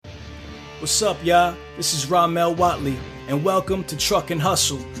What's up, y'all? This is Ramel Watley, and welcome to Truck and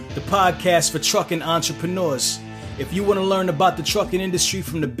Hustle, the podcast for trucking entrepreneurs. If you want to learn about the trucking industry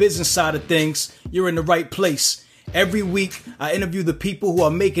from the business side of things, you're in the right place. Every week, I interview the people who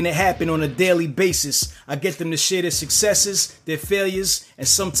are making it happen on a daily basis. I get them to share their successes, their failures, and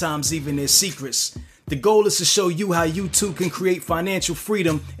sometimes even their secrets. The goal is to show you how you too can create financial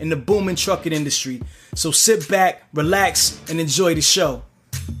freedom in the booming trucking industry. So sit back, relax, and enjoy the show.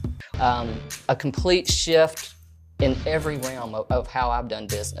 A complete shift in every realm of how I've done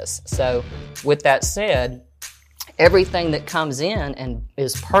business. So with that said, everything that comes in and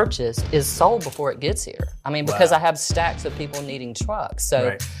is purchased is sold before it gets here. I mean, because I have stacks of people needing trucks.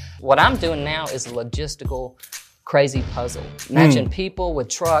 So what I'm doing now is a logistical crazy puzzle. Matching people with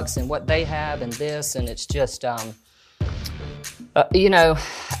trucks and what they have and this, and it's just, I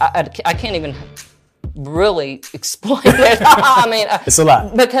can't even really explain it. I mean, it's a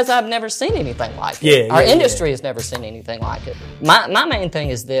lot. Because I've never seen anything like it. Our industry has never seen anything like it. My main thing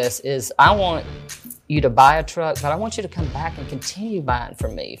is this, is I want you to buy a truck, but I want you to come back and continue buying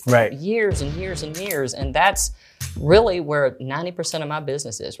from me for years and years and years. And that's really where 90% of my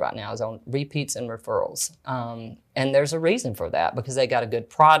business is right now, is on repeats and referrals. And there's a reason for that, because they got a good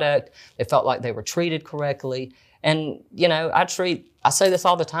product. They felt like they were treated correctly. And, you know, I say this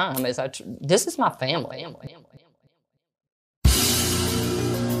all the time, this is my family.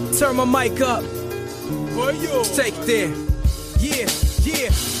 Turn my mic up. Take it there.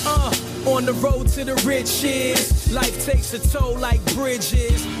 On the road to the riches. Life takes a toll like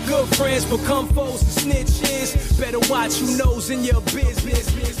bridges. Good friends become foes and snitches. Better watch who knows in your business.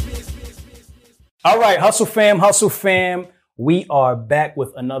 All right, Hustle fam. We are back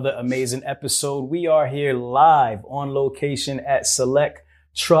with another amazing episode. We are here live on location at Select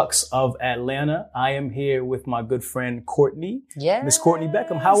Trucks of Atlanta. I am here with my good friend Courtney. Yes. Miss Courtney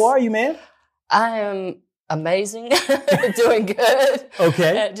Beckham. How are you, man? I am amazing. Doing good.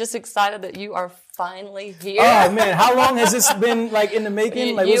 Okay. Just excited that you are finally here. Oh man, how long has this been like in the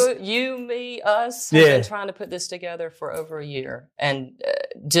making? Like, you, me, us have been trying to put this together for over a year, and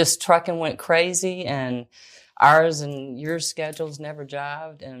just trucking went crazy, and ours and your schedules never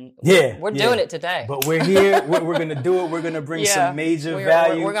jived, and we're doing it today. But we're here. We're going to do it. We're going to bring some major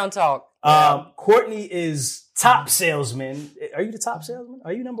value. We're going to talk. Courtney is top salesman. Are you the top salesman?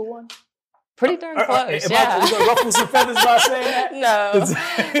 Are you number one? Pretty darn close. Am I going to ruffle some feathers by saying that?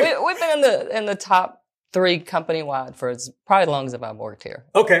 No. We've been in the top 3 company-wide for probably as long as I've worked here.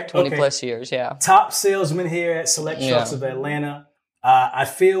 20 plus years, Top salesman here at Select Trucks of Atlanta. I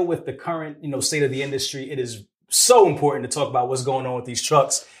feel with the current, state of the industry, it is so important to talk about what's going on with these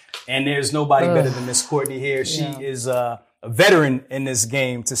trucks. And there's nobody better than Miss Courtney here. She is a veteran in this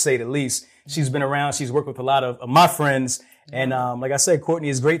game, to say the least. She's been around. She's worked with a lot of my friends. And like I said, Courtney,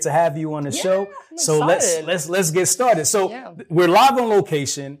 it's great to have you on the show. So let's get started. So we're live on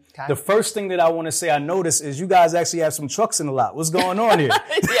location. Okay. The first thing that I want to say I noticed is you guys actually have some trucks in the lot. What's going on here?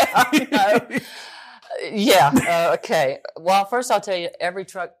 Okay. Well, first I'll tell you, every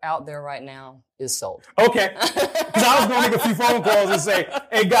truck out there right now is sold. Okay. Because I was going to make a few phone calls and say,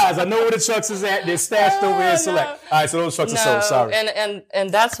 hey guys, I know where the trucks is at. They're stashed over here in Select. All right, so those trucks are sold. Sorry. And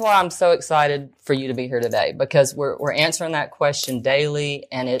that's why I'm so excited for you to be here today, because we're answering that question daily,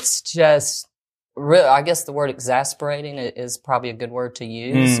 and it's just real. I guess the word exasperating is probably a good word to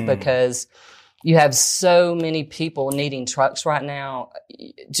use, because you have so many people needing trucks right now.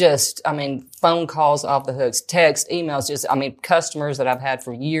 Phone calls off the hooks, texts, emails, customers that I've had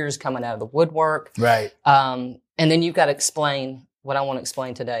for years coming out of the woodwork. Right. And then you've got to explain what I want to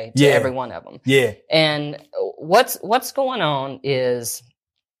explain today to every one of them. Yeah. And what's going on is,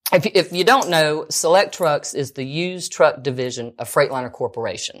 if you don't know, Select Trucks is the used truck division of Freightliner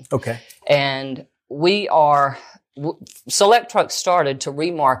Corporation. Okay. And Select Trucks started to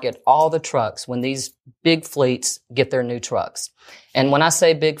remarket all the trucks when these big fleets get their new trucks. And when I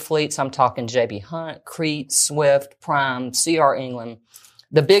say big fleets, I'm talking J.B. Hunt, Crete, Swift, Prime, C.R. England,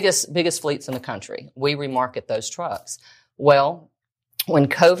 the biggest fleets in the country. We remarket those trucks. Well, when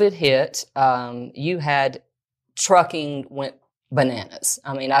COVID hit, you had trucking went bananas.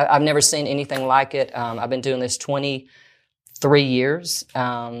 I've never seen anything like it. I've been doing this 23 years.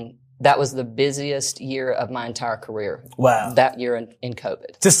 That was the busiest year of my entire career. Wow. That year in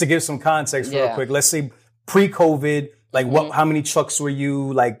COVID. Just to give some context real quick, let's say pre-COVID, how many trucks were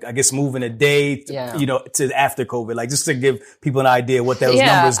you, moving a day, to after COVID? Just to give people an idea what those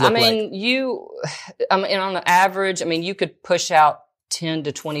numbers look like. On the average, you could push out 10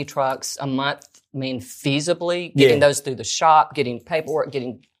 to 20 trucks a month. Feasibly, getting those through the shop, getting paperwork,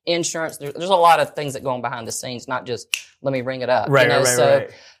 getting insurance. There's a lot of things that go on behind the scenes, not just let me ring it up. Right.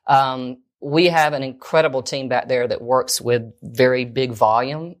 we have an incredible team back there that works with very big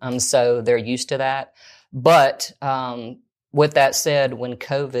volume. So they're used to that. But, with that said, when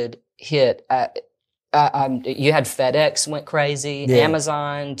COVID hit, you had FedEx went crazy,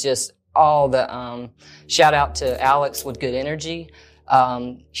 Amazon, just all the, shout out to Alex with Good Energy.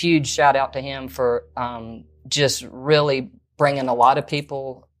 Huge shout out to him for, just really bringing a lot of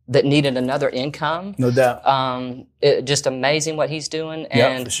people that needed another income. No doubt. Just amazing what he's doing. Yeah,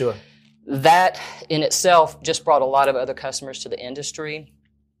 And for sure. that in itself just brought a lot of other customers to the industry.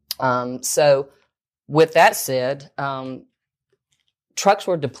 So with that said, trucks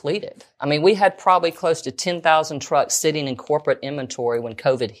were depleted. I mean, we had probably close to 10,000 trucks sitting in corporate inventory when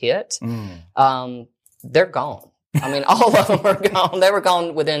COVID hit. They're gone. I mean, all of them are gone. They were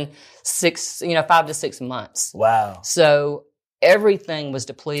gone within 5 to 6 months. Wow. So everything was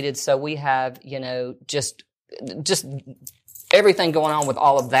depleted. So we have, just everything going on with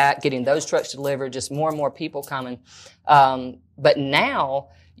all of that, getting those trucks delivered, just more and more people coming. But now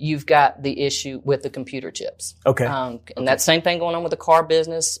you've got the issue with the computer chips. Okay. And that same thing going on with the car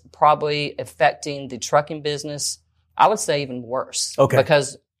business, probably affecting the trucking business. I would say even worse. Okay.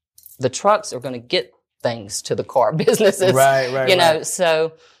 Because the trucks are going to get things to the car businesses. Right.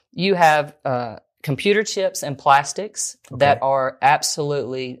 So you have computer chips and plastics that are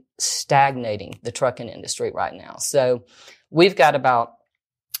absolutely stagnating the trucking industry right now. So we've got about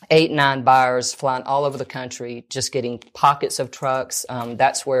 8-9 buyers flying all over the country, just getting pockets of trucks.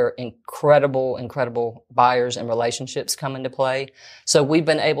 That's where incredible buyers and relationships come into play. So we've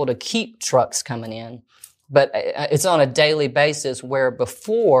been able to keep trucks coming in, but it's on a daily basis, where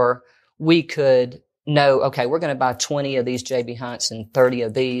before we could know, okay, we're going to buy 20 of these JB Hunts and 30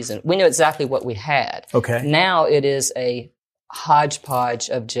 of these, and we knew exactly what we had. Okay. Now it is a hodgepodge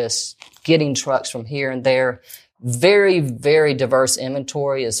of just getting trucks from here and there. Very, very diverse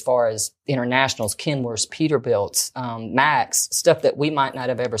inventory as far as internationals, Kenworths, Peterbilts, Max, stuff that we might not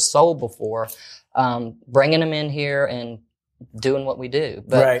have ever sold before, bringing them in here and doing what we do.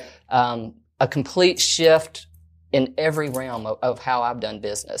 But a complete shift in every realm of how I've done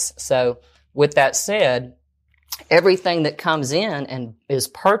business. So with that said, everything that comes in and is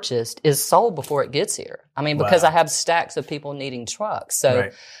purchased is sold before it gets here. I mean, because I have stacks of people needing trucks.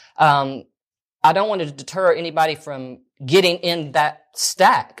 So I don't want to deter anybody from getting in that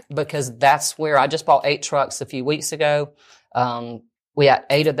stack, because that's where I just bought 8 trucks a few weeks ago. We had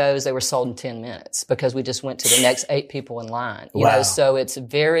 8 of those. They were sold in 10 minutes because we just went to the next 8 people in line. You know, so it's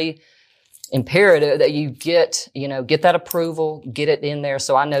very imperative that you get that approval, get it in there.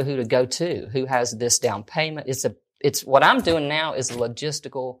 So I know who to go to, who has this down payment. It's what I'm doing now is a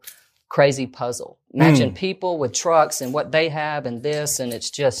logistical crazy puzzle. Imagine people with trucks and what they have and this, and it's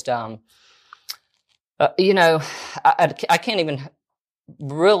just, I can't even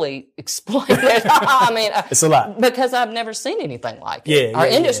really explain it. I mean, it's a lot because I've never seen anything like it. Our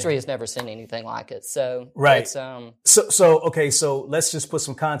industry has never seen anything like it. So it's, so let's just put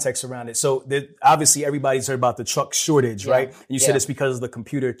some context around it. So obviously everybody's heard about the truck shortage, right? And you said it's because of the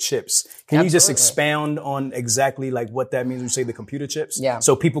computer chips. Can you just expound on exactly like what that means when you say the computer chips? Yeah.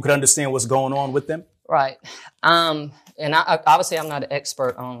 So people could understand what's going on with them? Right. And obviously I'm not an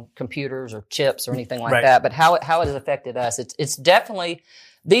expert on computers or chips or anything like that, but how it has affected us, it's definitely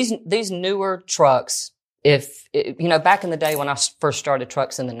these newer trucks. If back in the day when I first started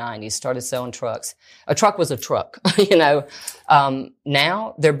trucks in the 90s, started selling trucks, a truck was a truck,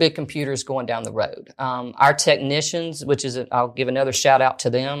 now they're big computers going down the road. Our technicians, I'll give another shout out to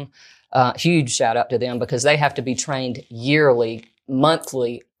them, huge shout out to them, because they have to be trained yearly,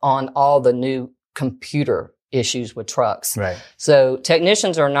 monthly on all the new computer issues with trucks. Right. So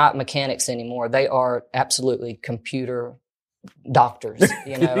technicians are not mechanics anymore. They are absolutely computer doctors.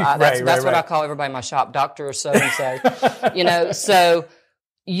 That's what I call everybody in my shop, Dr. So-and-so. So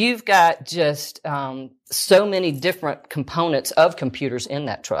you've got just so many different components of computers in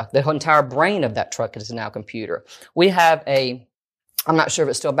that truck. The entire brain of that truck is now computer. We have I'm not sure if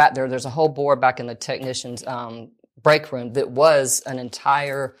it's still back there. There's a whole board back in the technician's break room that was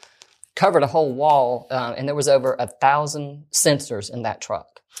covered a whole wall, and there was over 1,000 sensors in that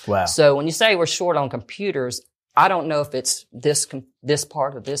truck. Wow. So when you say we're short on computers, I don't know if it's this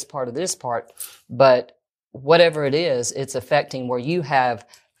part or this part or this part, but whatever it is, it's affecting where you have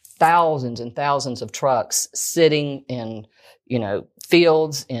thousands and thousands of trucks sitting in,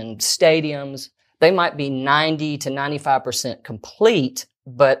 fields, in stadiums. They might be 90 to 95% complete,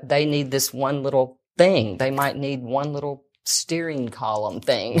 but they need this one little thing. They might need one little steering column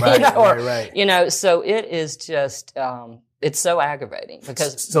thing, right. So it is just, it's so aggravating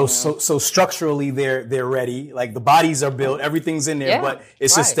because so structurally they're ready. Like the bodies are built, everything's in there, but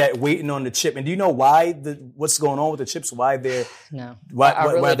it's just that waiting on the chip. And do you know why what's going on with the chips? Why they're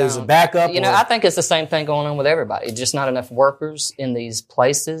why there's a backup? I think it's the same thing going on with everybody. Just not enough workers in these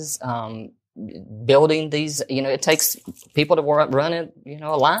places. Building these, it takes people to run it,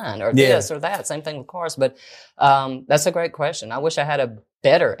 a line or this or that. Same thing with cars. But that's a great question. I wish I had a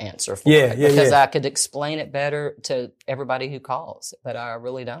better answer for it because I could explain it better to everybody who calls, but I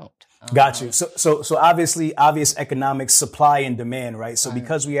really don't. Got you. So obviously, obvious economics, supply and demand, right? So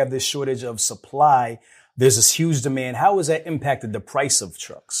because we have this shortage of supply, there's this huge demand. How has that impacted the price of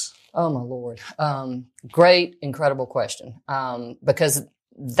trucks? Oh my Lord. Great, incredible question. Because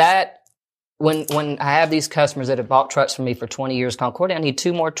that, when I have these customers that have bought trucks from me for 20 years, called Courtney, I need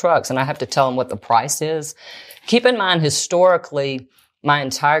 2 more trucks, and I have to tell them what the price is. Keep in mind, historically, my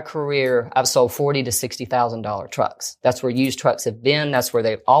entire career, I've sold $40,000 to $60,000 trucks. That's where used trucks have been. That's where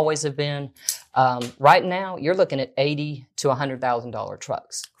they've always have been. Right now, you're looking at $80,000 to $100,000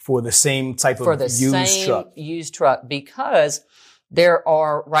 trucks for the same type of used truck, because there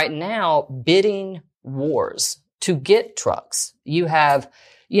are right now bidding wars to get trucks. You have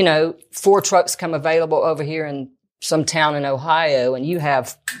 4 trucks come available over here in some town in Ohio, and you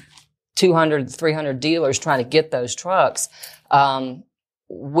have 200, 300 dealers trying to get those trucks.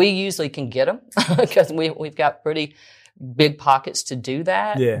 We usually can get them because we've got pretty big pockets to do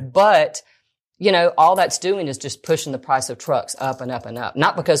that. Yeah. But, all that's doing is just pushing the price of trucks up and up and up.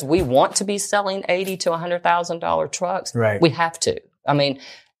 Not because we want to be selling $80,000 to $100,000 trucks. Right. We have to. I mean,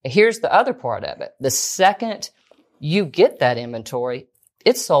 here's the other part of it. The second you get that inventory,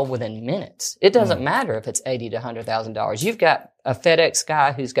 it's sold within minutes. It doesn't matter if it's $80,000 to $100,000. You've got a FedEx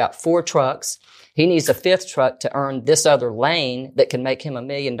guy who's got 4 trucks. He needs a 5th truck to earn this other lane that can make him $1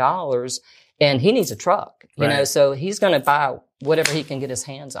 million, and he needs a truck. So he's going to buy whatever he can get his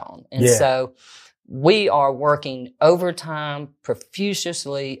hands on. And so we are working overtime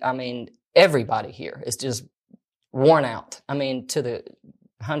profusely. I mean, everybody here is just worn out. I mean, to the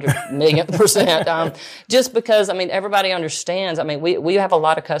 100 millionth percent. Just because, everybody understands. We have a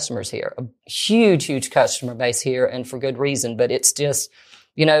lot of customers here, a huge customer base here, and for good reason. But it's just,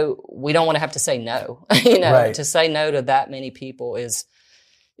 we don't want to have to say no. To say no to that many people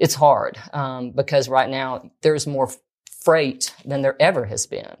it's hard. Because right now there's more freight than there ever has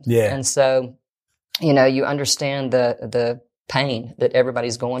been. Yeah. And so, you understand the pain that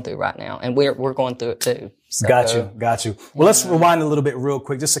everybody's going through right now, and we're going through it too. So, Got you. Well, let's rewind a little bit real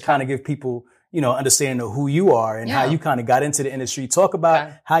quick, just to kind of give people, understanding of who you are and how you kind of got into the industry. Talk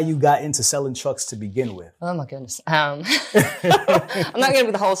about how you got into selling trucks to begin with. Oh my goodness. I'm not going to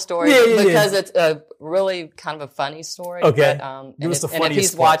give the whole story because it's a really kind of a funny story. Okay. But, and if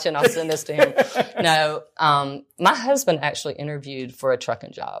he's watching, I'll send this to him. No, my husband actually interviewed for a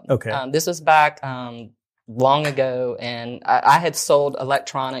trucking job. Okay. This was back, long ago, and I had sold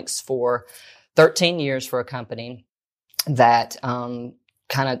electronics for 13 years for a company that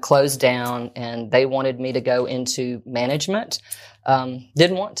kind of closed down, and they wanted me to go into management.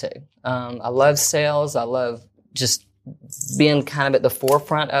 Didn't want to. I love sales. I love just being kind of at the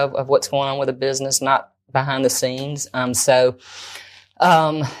forefront of what's going on with a business, not behind the scenes.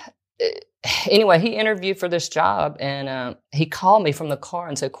 Anyway, he interviewed for this job, and he called me from the car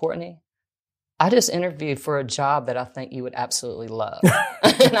and said, "Courtney, I just interviewed for a job that I think you would absolutely love."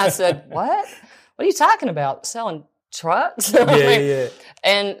 And I said, "What? What are you talking about? Selling trucks?" Yeah.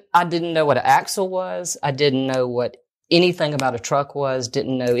 And I didn't know what an axle was. I didn't know what anything about a truck was.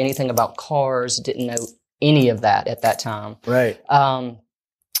 Didn't know anything about cars. Didn't know any of that at that time. Right.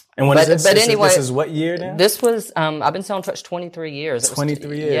 And when this is what year now? This was, I've been selling trucks 23 years.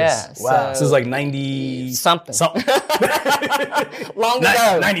 23 years. Yeah. Wow. So it was like 90 something. Long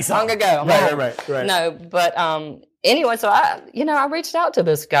ago. 90 something. Long ago. Right. No, but, anyway, so I reached out to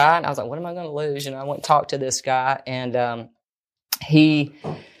this guy, and I was like, what am I going to lose? I went and talked to this guy, and, we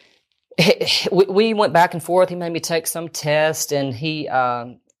went back and forth. He made me take some test, and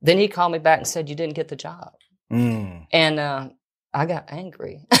then he called me back and said, "You didn't get the job." And, I got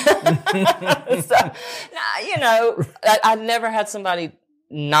angry. So, I never had somebody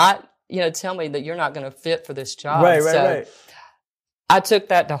not, tell me that you're not going to fit for this job. Right. I took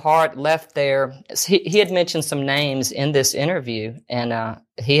that to heart, left there. He had mentioned some names in this interview, and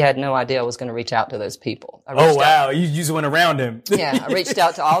he had no idea I was going to reach out to those people. Oh, wow. You just went around him. Yeah, I reached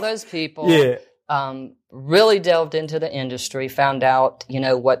out to all those people. Yeah. Really delved into the industry, found out,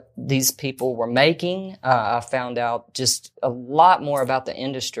 what these people were making. I found out just a lot more about the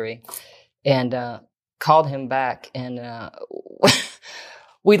industry, and called him back, and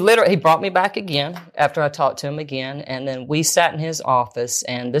he brought me back again after I talked to him again. And then we sat in his office.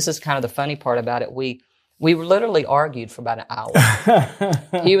 And this is kind of the funny part about it. We literally argued for about an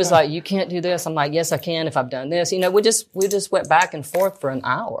hour. He was like, you can't do this. I'm like, yes, I can if I've done this. We just went back and forth for an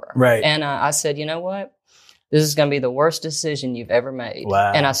hour. Right. And I said, you know what? This is going to be the worst decision you've ever made.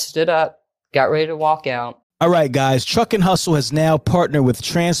 Wow. And I stood up, got ready to walk out. All right, guys, Truck and Hustle has now partnered with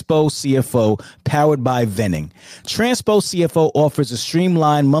Transpo CFO, powered by Venning. Transpo CFO offers a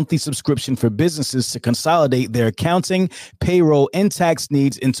streamlined monthly subscription for businesses to consolidate their accounting, payroll, and tax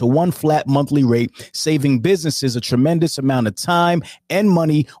needs into one flat monthly rate, saving businesses a tremendous amount of time and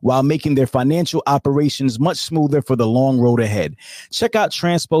money while making their financial operations much smoother for the long road ahead. Check out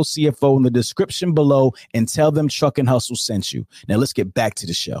Transpo CFO in the description below and tell them Truck and Hustle sent you. Now let's get back to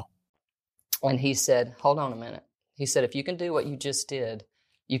the show. And he said, hold on a minute. He said, if you can do what you just did,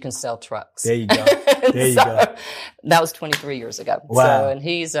 you can sell trucks. There you go. There you go. That was 23 years ago. Wow. So, and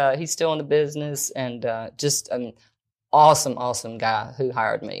he's still in the business, and just an awesome guy who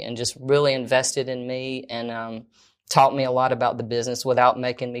hired me and just really invested in me and taught me a lot about the business without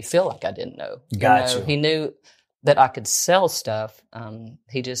making me feel like I didn't know. Gotcha. He knew that I could sell stuff.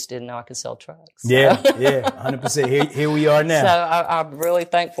 He just didn't know I could sell trucks. So. Yeah, 100%. Here we are now. So I'm really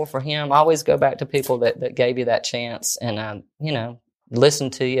thankful for him. I always go back to people that gave you that chance and,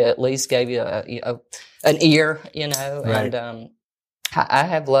 listened to you, at least gave you an ear, Right. and I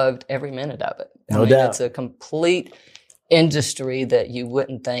have loved every minute of it. No doubt. It's a complete industry that you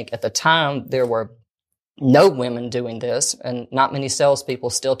wouldn't think. At the time, there were no women doing this and not many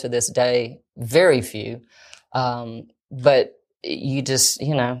salespeople still to this day, very few. But you just,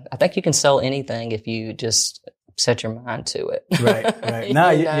 I think you can sell anything if you just set your mind to it. Right. No,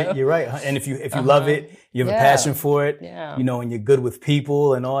 you're right. And if you love it, you have a passion for it, and you're good with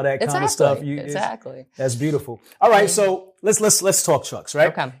people and all that kind of stuff. Exactly. That's beautiful. All right. So let's talk trucks,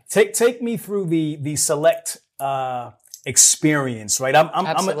 right? Okay. Take me through the select, experience, right?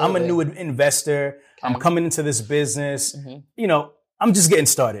 I'm a new investor. Okay. I'm coming into this business, I'm just getting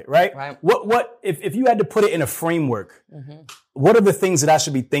started, right? Right. What if you had to put it in a framework, what are the things that I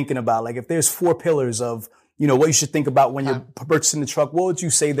should be thinking about? Like if there's 4 pillars of, what you should think about when you're purchasing the truck, what would you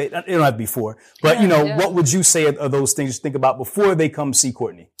say that, it don't have to be 4, but what would you say are those things you think about before they come see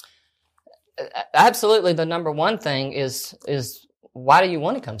Courtney? Absolutely. The number one thing is why do you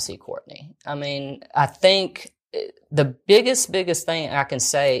want to come see Courtney? I mean, I think the biggest thing I can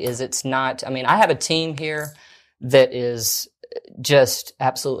say is it's not, I have a team here that is just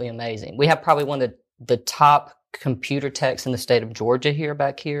absolutely amazing. We have probably one of the top computer techs in the state of Georgia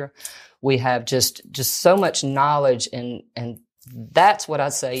back here. We have just so much knowledge, and that's what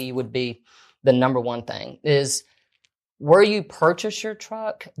I'd say would be the number one thing is where you purchase your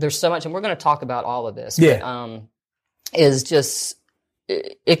truck. There's so much, and we're going to talk about all of this. Yeah. But, is just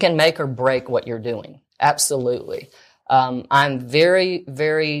it can make or break what you're doing. Absolutely. I'm very,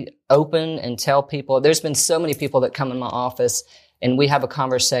 very open and tell people, there's been so many people that come in my office and we have a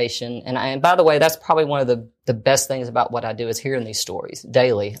conversation. And by the way, that's probably one of the best things about what I do is hearing these stories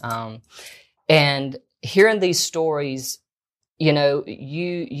daily. And hearing these stories,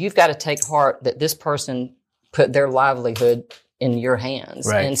 you've got to take heart that this person put their livelihood in your hands.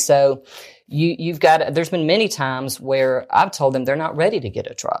 Right. And so you've got, there's been many times where I've told them they're not ready to get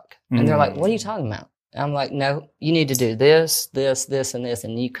a truck. And they're like, what are you talking about? I'm like, no, you need to do this, this, this, and this.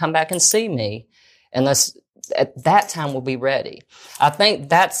 And you come back and see me, and at that time we'll be ready. I think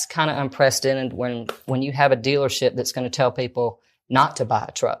that's kind of unprecedented when you have a dealership that's going to tell people not to buy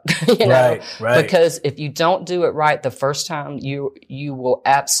a truck, Right. Because if you don't do it right the first time, you will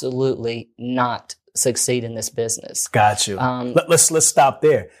absolutely not succeed in this business. Got you. Let's stop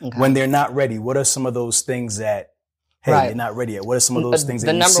there. Okay. When they're not ready, what are some of those things that, they're not ready yet? What are some of those things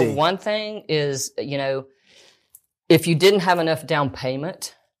that you see? The number one thing is, if you didn't have enough down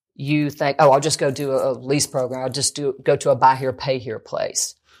payment, you think, I'll just go do a lease program. I'll just go to a buy here, pay here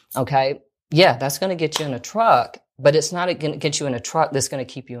place. Okay. Yeah, that's going to get you in a truck, but it's not going to get you in a truck that's going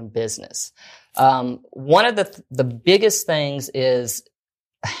to keep you in business. One of the biggest things is,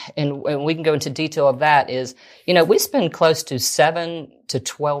 and we can go into detail of that, is, we spend close to $7,000 to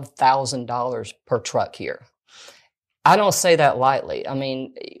 $12,000 per truck here. I don't say that lightly. I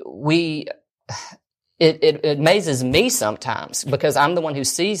mean, it amazes me sometimes because I'm the one who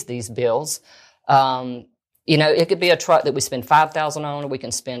sees these bills. It could be a truck that we spend $5,000 on, or we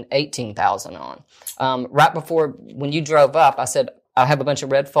can spend $18,000 on. Right before, when you drove up, I said, I have a bunch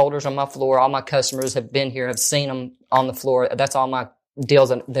of red folders on my floor. All my customers have been here, have seen them on the floor. That's all my deals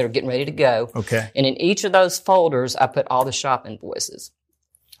that are getting ready to go. Okay. And in each of those folders, I put all the shop invoices.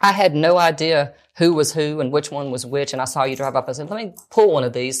 I had no idea who was who and which one was which. And I saw you drive up. I said, let me pull one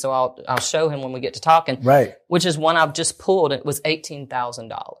of these. So I'll show him when we get to talking. Right. Which is one I've just pulled. It was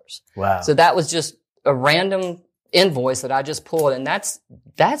 $18,000. Wow. So that was just a random invoice that I just pulled. And that's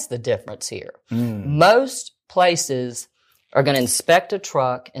the difference here. Most places are going to inspect a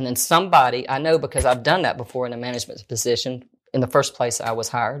truck, and then somebody, I know because I've done that before in a management position in the first place I was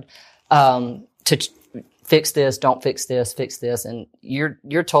hired, to fix this, don't fix this, and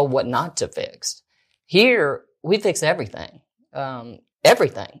you're told what not to fix. Here, we fix everything.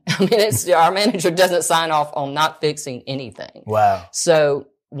 Everything. I mean, our manager doesn't sign off on not fixing anything. Wow. So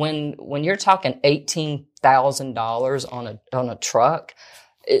when you're talking $18,000 on a truck,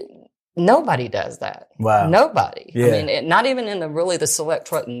 nobody does that. Wow. Nobody. Yeah. I mean, not even in the select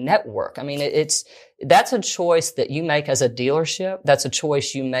truck network. I mean, that's a choice that you make as a dealership. That's a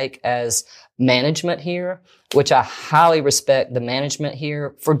choice you make as management here, which I highly respect the management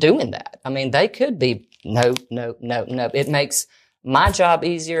here for doing that. I mean, they could be, no. It makes my job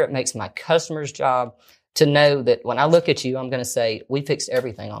easier. It makes my customer's job to know that when I look at you, I'm going to say, we fixed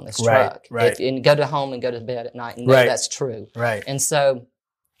everything on this truck. Right. And go to home and go to bed at night and know that's true. Right. And so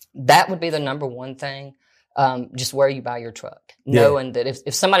that would be the number one thing, just where you buy your truck. Knowing that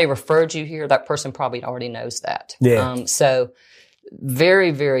if somebody referred you here, that person probably already knows that. Yeah. So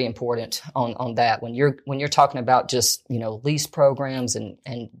very, very important on that. When you're talking about just, lease programs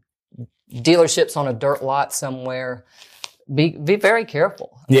and dealerships on a dirt lot somewhere, be very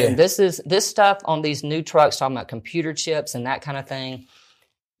careful. I mean, this stuff on these new trucks, talking about computer chips and that kind of thing.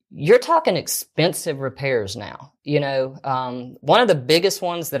 You're talking expensive repairs now. One of the biggest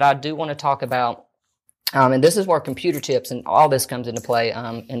ones that I do want to talk about, and this is where computer chips and all this comes into play.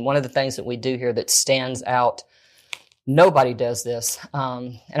 And one of the things that we do here that stands out, nobody does this.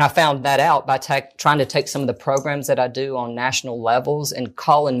 And I found that out by trying to take some of the programs that I do on national levels and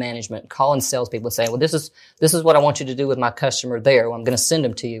calling management, calling salespeople and saying, well, this is what I want you to do with my customer there. Well, I'm going to send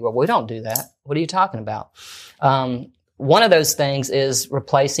them to you. Well, we don't do that. What are you talking about? One of those things is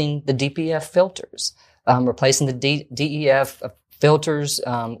replacing the DPF filters, replacing the DEF filters.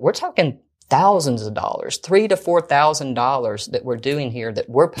 We're talking thousands of dollars, $3,000 to $4,000 that we're doing here that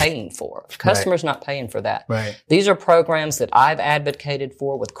we're paying for. Customers not paying for that. Right. These are programs that I've advocated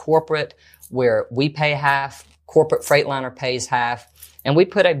for with corporate, where we pay half, corporate Freightliner pays half, and we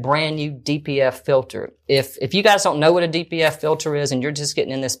put a brand new DPF filter. If you guys don't know what a DPF filter is and you're just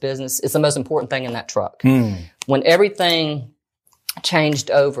getting in this business, it's the most important thing in that truck. When everything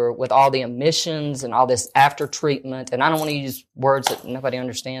changed over with all the emissions and all this after treatment, and I don't want to use words that nobody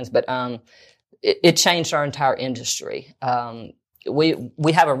understands, but it changed our entire industry.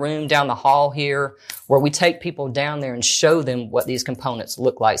 We have a room down the hall here where we take people down there and show them what these components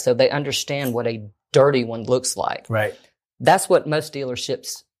look like so they understand what a dirty one looks like. Right. That's what most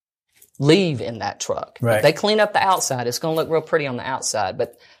dealerships leave in that truck. Right. If they clean up the outside, it's going to look real pretty on the outside,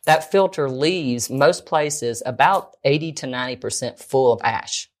 but that filter leaves most places about 80 to 90% full of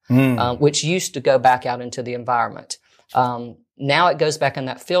ash, which used to go back out into the environment. Now it goes back in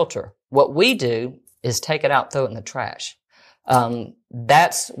that filter. What we do is take it out, throw it in the trash.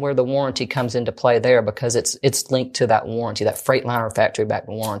 That's where the warranty comes into play there, because it's linked to that warranty, that Freightliner factory back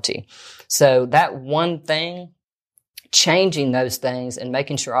warranty. So that one thing, changing those things and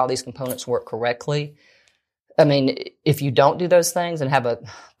making sure all these components work correctly. I mean, if you don't do those things and have a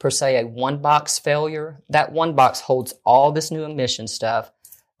one box failure, that one box holds all this new emission stuff.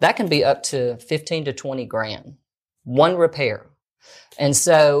 That can be up to 15 to 20 grand. One repair. And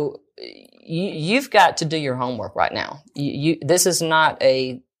so you've got to do your homework right now. This is not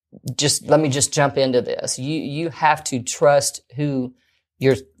let me just jump into this. You have to trust who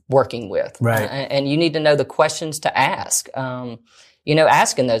you're working with. Right. And you need to know the questions to ask.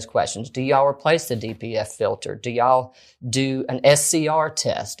 Asking those questions. Do y'all replace the DPF filter? Do y'all do an SCR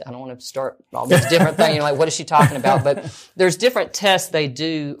test? I don't want to start all these different things. What is she talking about? But there's different tests they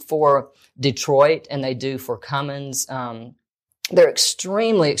do for Detroit and they do for Cummins. They're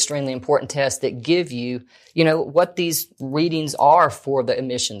extremely, extremely important tests that give you, what these readings are for the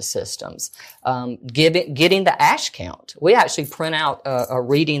emission systems. Getting the ash count. We actually print out a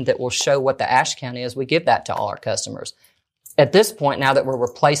reading that will show what the ash count is. We give that to all our customers. At this point, now that we're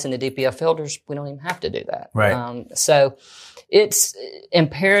replacing the DPF filters, we don't even have to do that. Right. So it's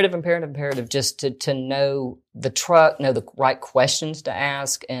imperative just to know the truck, know the right questions to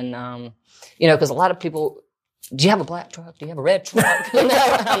ask. And, because a lot of people, do you have a black truck? Do you have a red truck?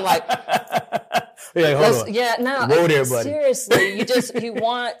 I'm like, hold on. Yeah, no. Whoa there, buddy. Seriously, you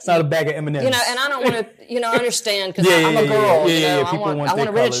want. It's not a bag of M&Ms. And I don't want to, I understand because I'm a girl. Yeah. I want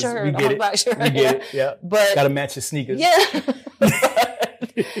a red shirt. I want a black shirt. We get it. Yeah. But got to match your sneakers. Yeah.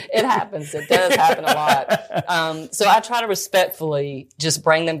 It happens. It does happen a lot. So I try to respectfully just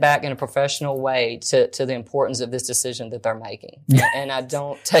bring them back in a professional way to the importance of this decision that they're making. And I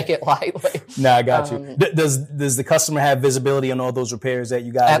don't take it lightly. No, I got you. Does the customer have visibility on all those repairs that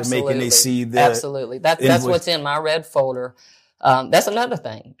you guys are making? They see the Absolutely. That's what's in my red folder. That's another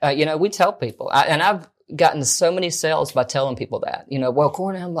thing. We tell people, and I've gotten so many sales by telling people that, well,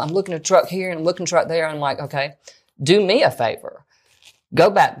 Courtney, I'm looking at a truck here and I'm looking at a truck there. And I'm like, okay, do me a favor. Go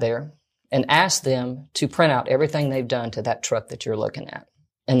back there and ask them to print out everything they've done to that truck that you're looking at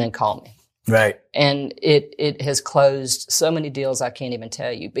and then call me. Right. And it has closed so many deals I can't even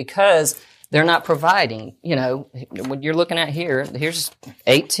tell you because they're not providing, when you're looking at here, here's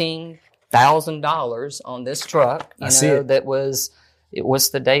 $18,000 on this truck, I see it. That was, what's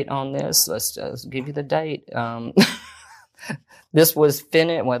the date on this? Let's give you the date. This was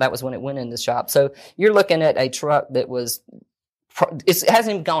finished. Well, that was when it went in the shop. So you're looking at a truck that was, it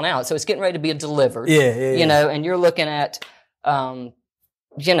hasn't even gone out. So it's getting ready to be delivered. Yeah. And you're looking at,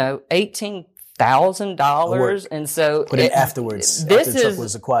 $18,000. And so put it afterwards. After the truck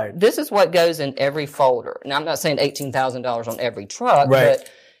was acquired. This is what goes in every folder. Now I'm not saying $18,000 on every truck, right. But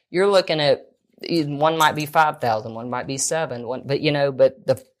you're looking at, one might be 5,000, one might be 7,000, but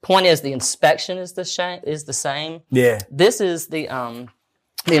the point is the inspection is the same. Yeah. This is the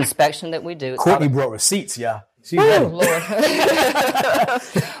inspection that we do. Courtney brought receipts, yeah. Oh, Lord.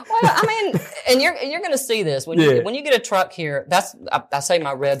 Well, I mean, and you're going to see this when you get a truck here. I say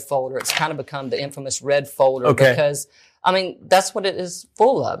my red folder. It's kind of become the infamous red folder because I mean, that's what it is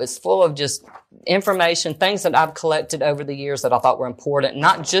full of. It's full of just information, things that I've collected over the years that I thought were important,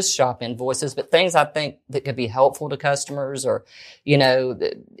 not just shop invoices, but things I think that could be helpful to customers or,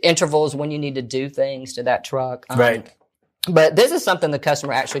 the intervals when you need to do things to that truck. Right. But this is something the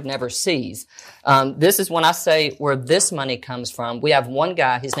customer actually never sees. This is when I say where this money comes from. We have one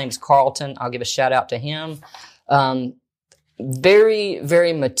guy, his name's Carlton. I'll give a shout out to him. Very,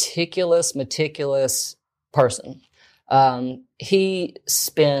 very meticulous person. He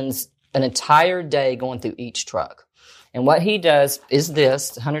spends an entire day going through each truck. And what he does is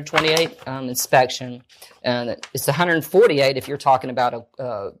this 128 inspection, and it's 148 if you're talking about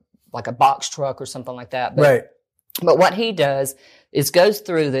like a box truck or something like that. Right. But what he does is goes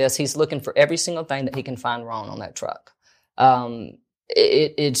through this. He's looking for every single thing that he can find wrong on that truck.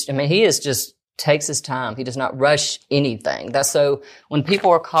 He is just takes his time. He does not rush anything. That's so when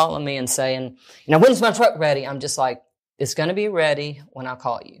people are calling me and saying, when's my truck ready? I'm just like, it's going to be ready when I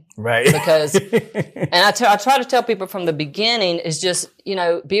call you. Right. Because, and I try to tell people from the beginning is just,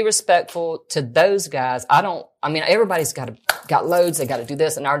 be respectful to those guys. Everybody's got loads. They got to do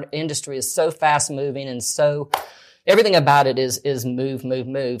this. And our industry is so fast moving and so everything about it is move.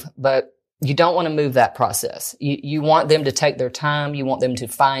 But you don't want to move that process. You want them to take their time. You want them to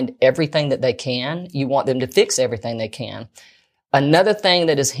find everything that they can. You want them to fix everything they can. Another thing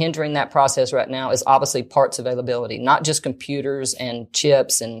that is hindering that process right now is obviously parts availability, not just computers and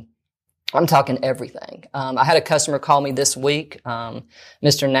chips, and I'm talking everything. I had a customer call me this week,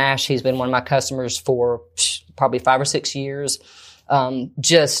 Mr. Nash. He's been one of my customers for probably 5 or 6 years.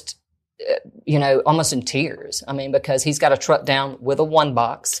 Almost in tears. Because he's got a truck down with a one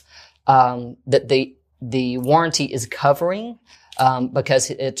box that the warranty is covering because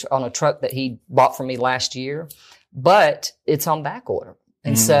it's on a truck that he bought from me last year. But it's on back order.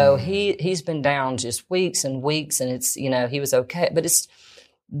 And so he's been down just weeks and weeks and it's, he was okay. But it's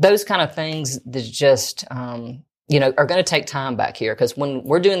those kind of things that just, are going to take time back here. Cause when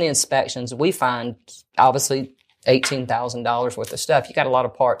we're doing the inspections, we find obviously $18,000 worth of stuff. You got a lot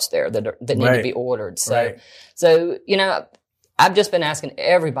of parts there that need to be ordered. So, I've just been asking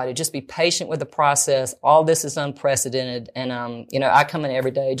everybody, just be patient with the process. All this is unprecedented. And, I come in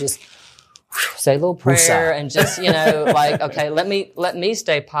every day, just say a little prayer and just, okay, let me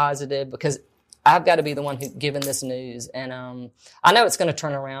stay positive because I've got to be the one who's given this news. And, I know it's going to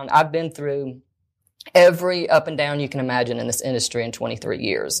turn around. I've been through every up and down you can imagine in this industry in 23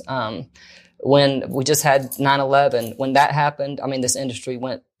 years. When we just had 9/11, when that happened, this industry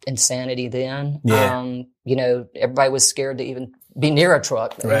went insanity then. Yeah. Everybody was scared to even be near a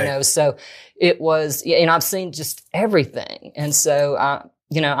truck, so it was, I've seen just everything. And so, I'm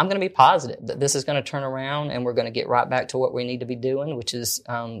going to be positive that this is going to turn around and we're going to get right back to what we need to be doing, which is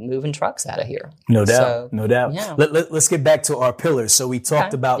moving trucks out of here. No doubt. Yeah. Let's get back to our pillars. So we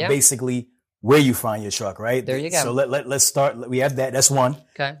talked about basically where you find your truck, right? There you go. So let's start. We have that. That's one.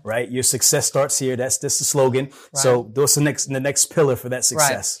 Okay. Right. Your success starts here. That's the slogan. Right. So what's the next pillar for that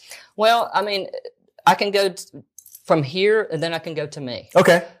success? Right. Well, I can go from here and then I can go to me.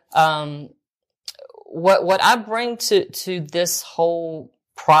 Okay. What I bring to this whole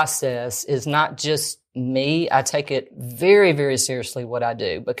process is not just me. I take it very, very seriously what I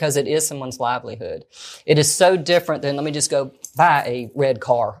do because it is someone's livelihood. It is so different than let me just go buy a red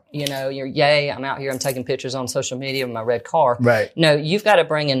car. You know, I'm out here, I'm taking pictures on social media of my red car. Right. No, you've got to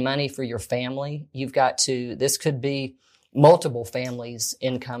bring in money for your family. You've got to, this could be multiple families'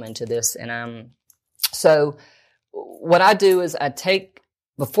 income into this. And so what I do is I take,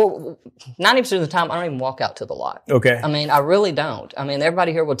 before 90% of the time, I don't even walk out to the lot. Okay. I mean, I really don't. I mean,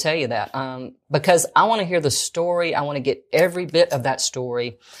 everybody here will tell you that. Because I want to hear the story. I want to get every bit of that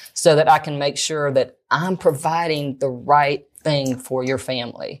story so that I can make sure that I'm providing the right thing for your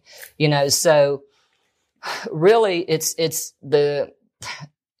family. You know, so really it's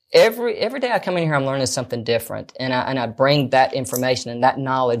every day I come in here, I'm learning something different, and I bring that information and that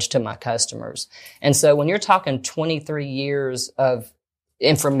knowledge to my customers. And so when you're talking 23 years of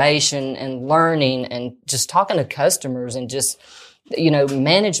information and learning and just talking to customers and just, you know,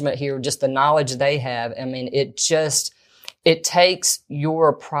 management here, just the knowledge they have, I mean, it takes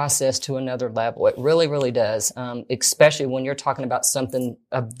your process to another level. It really, really does. Especially when you're talking about something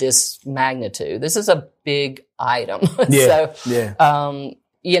of this magnitude. This is a big item. Yeah. So, yeah.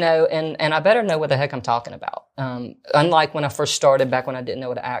 You know, and I better know what the heck I'm talking about. Unlike when I first started, back when I didn't know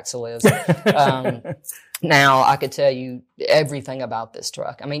what an axle is. Now I could tell you everything about this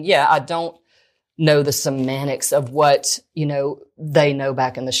truck. I mean, yeah, I don't know the semantics of what, you know, they know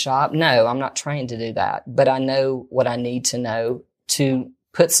back in the shop. No, I'm not trained to do that, but I know what I need to know to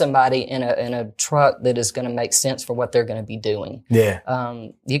put somebody in a truck that is going to make sense for what they're going to be doing. Yeah.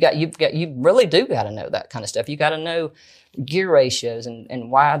 You really do got to know that kind of stuff. You got to know gear ratios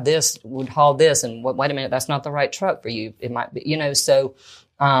and why this would haul this and wait a minute, that's not the right truck for you. It might be, you know, so,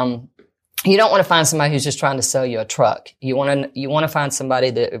 you don't want to find somebody who's just trying to sell you a truck. You want to find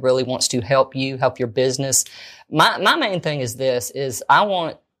somebody that really wants to help you, help your business. My main thing is I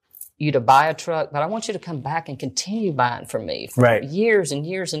want you to buy a truck, but I want you to come back and continue buying from me for years and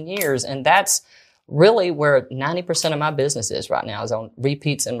years and years. And that's really where 90% of my business is right now, is on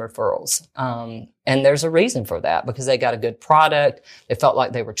repeats and referrals. And there's a reason for that, because they got a good product. They felt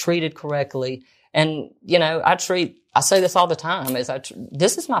like they were treated correctly. And, you know, I say this all the time,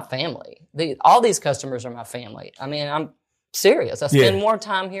 this is my family. All these customers are my family. I mean, I'm serious. I spend more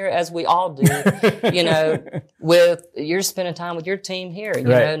time here, as we all do, you know, you're spending time with your team here, you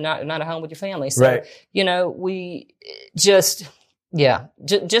know, not at home with your family. So, you know, we just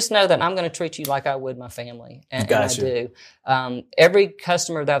know that I'm going to treat you like I would my family. And I do. Every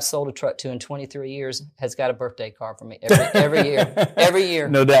customer that I've sold a truck to in 23 years has got a birthday card from me every year.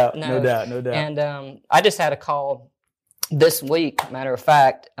 No doubt. And, I just had a call this week, matter of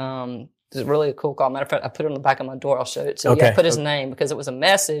fact. It's really a cool call. Matter of fact, I put it on the back of my door. I'll show it. So I put his name because it was a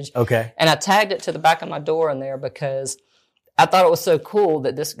message. Okay. And I tagged it to the back of my door in there because I thought it was so cool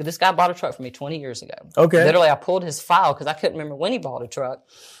that this guy bought a truck from me 20 years ago. Okay. Literally, I pulled his file because I couldn't remember when he bought a truck.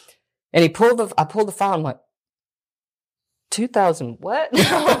 And I pulled the file. I'm like, 2000 what?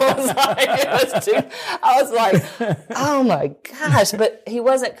 I was like, oh my gosh. But he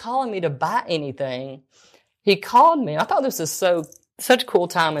wasn't calling me to buy anything. He called me. I thought this was such a cool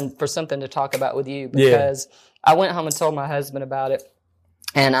time and for something to talk about with you, because I went home and told my husband about it.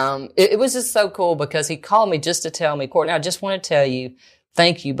 And it was just so cool because he called me just to tell me, Courtney, I just want to tell you,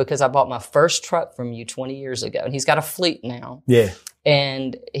 thank you, because I bought my first truck from you 20 years ago. And he's got a fleet now. Yeah.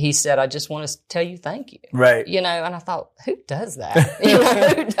 And he said, I just want to tell you thank you. Right. You know, and I thought, who does that? You know,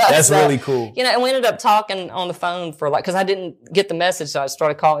 who does That's that? really cool. You know, and we ended up talking on the phone for because I didn't get the message, so I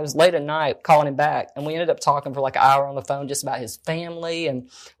started calling. It was late at night, calling him back. And we ended up talking for like an hour on the phone just about his family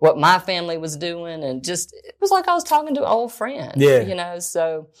and what my family was doing. And just, it was like I was talking to an old friend. Yeah. You know,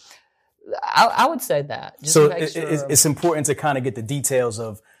 so I would say that. Just so it's important to kind of get the details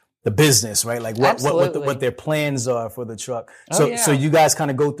of the business, right? Like what their plans are for the truck. So you guys kind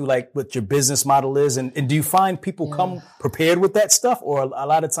of go through like what your business model is, and do you find people come prepared with that stuff, or a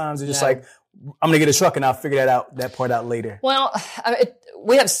lot of times they're just like, I'm gonna get a truck and I'll figure that part out later? Well,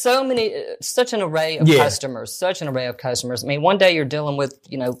 we have such an array of customers. I mean, one day you're dealing with,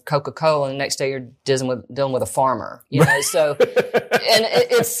 you know, Coca-Cola, and the next day you're dealing with a farmer, you know, so, and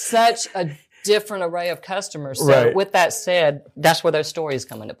it's such a different array of customers. So with that said, that's where those stories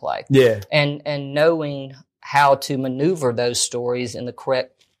come into play. Yeah. And knowing how to maneuver those stories in the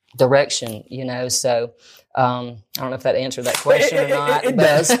correct direction, you know, so, I don't know if that answered that question or not. It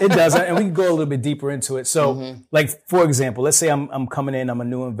does. It does. And we can go a little bit deeper into it. So like, for example, let's say I'm coming in, I'm a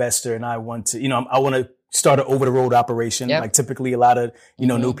new investor, and I want to, you know, I want to start an over the road operation. Like typically a lot of, you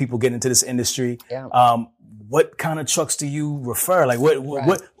know, new people get into this industry. Yeah. what kind of trucks do you refer? Like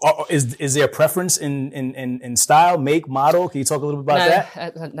what is there a preference in style, make, model? Can you talk a little bit about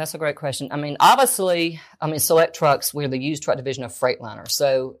that? That's a great question. I mean, obviously, Select Trucks, we're the used truck division of Freightliner.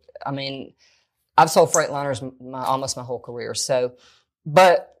 So, I mean, I've sold Freightliners almost my whole career. So,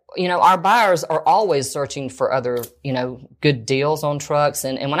 but, our buyers are always searching for other, good deals on trucks.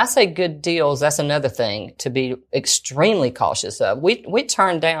 And when I say good deals, that's another thing to be extremely cautious of. We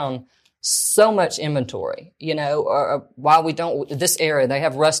turn down so much inventory, or while we don't, this area, they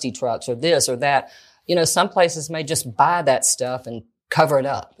have rusty trucks or this or that. Some places may just buy that stuff and cover it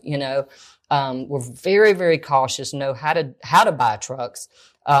up, We're very, very cautious, know how to buy trucks.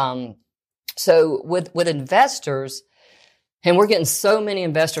 So with investors, and we're getting so many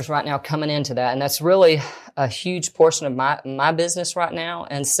investors right now coming into that, and that's really a huge portion of my business right now.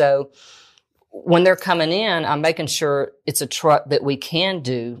 And so when they're coming in, I'm making sure it's a truck that we can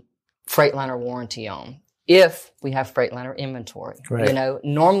do Freightliner warranty on if we have Freightliner inventory. Right.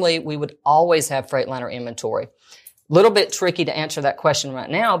 Normally we would always have Freightliner inventory. Little bit tricky to answer that question right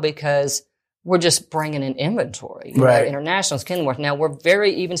now because we're just bringing in inventory. Right. International's Kenworth. Now we're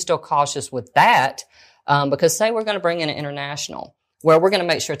very even still cautious with that. Because say we're going to bring in an International, where we're going to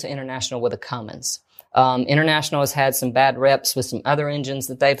make sure it's an International with a Cummins. International has had some bad reps with some other engines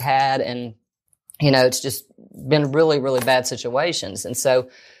that they've had, and it's just been really, really bad situations. And so,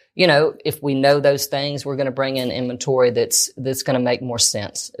 if we know those things, we're going to bring in inventory that's going to make more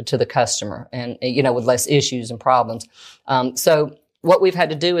sense to the customer, and with less issues and problems. So what we've had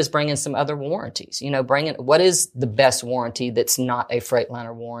to do is bring in some other warranties. Bring in what is the best warranty that's not a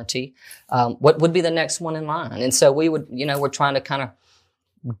Freightliner warranty. What would be the next one in line? And so we would, we're trying to kind of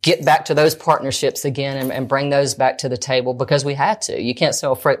get back to those partnerships again and bring those back to the table because we had to. You can't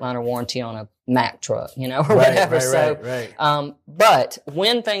sell a Freightliner warranty on a Mack truck, or whatever. Right. But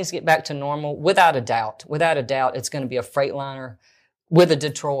when things get back to normal, without a doubt, it's going to be a Freightliner with a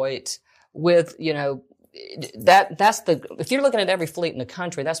Detroit, with, if you're looking at every fleet in the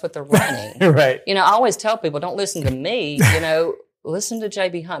country, that's what they're running. Right. I always tell people, don't listen to me, listen to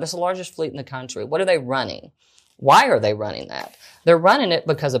JB Hunt. That's the largest fleet in the country. What are they running? Why are they running that? They're running it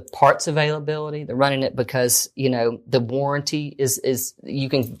because of parts availability. They're running it because, the warranty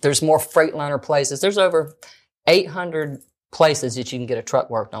there's more Freightliner places. There's over 800 places that you can get a truck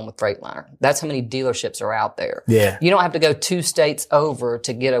worked on with Freightliner. That's how many dealerships are out there. Yeah. You don't have to go 2 states over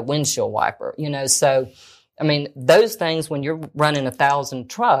to get a windshield wiper, so, those things when you're running 1,000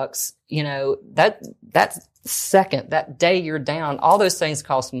 trucks, that second, that day you're down, all those things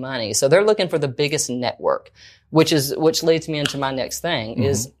cost money. So they're looking for the biggest network, which leads me into my next thing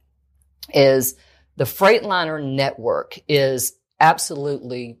is the Freightliner network is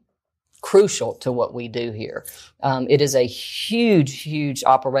absolutely crucial to what we do here. It is a huge, huge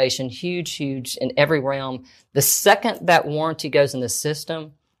operation, huge in every realm. The second that warranty goes in the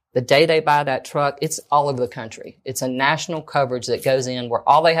system, the day they buy that truck, it's all over the country. It's a national coverage that goes in where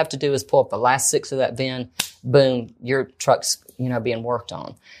all they have to do is pull up the last 6 of that VIN, boom, your truck's, being worked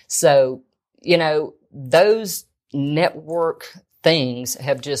on. So, those network things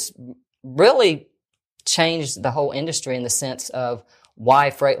have just really changed the whole industry in the sense of why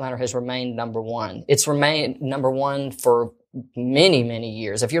Freightliner has remained number one. It's remained number one for many, many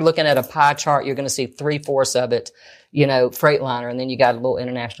years. If you're looking at a pie chart, you're going to see 3/4 of it, Freightliner, and then you got a little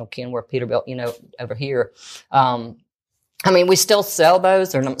International Kenworth, Peterbilt, over here. We still sell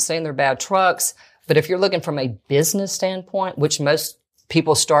those. They're not saying they're bad trucks, but if you're looking from a business standpoint, which most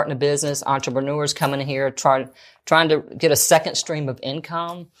people starting a business, entrepreneurs coming here, trying to get a second stream of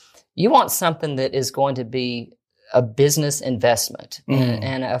income, you want something that is going to be a business investment.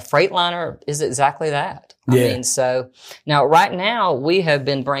 And a Freightliner is exactly that. Yeah. So now right now we have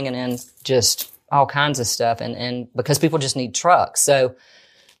been bringing in just all kinds of stuff and because people just need trucks. So,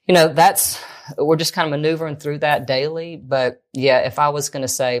 we're just kind of maneuvering through that daily. But yeah, if I was going to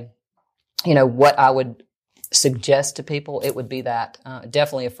say, what I would suggest to people, it would be that,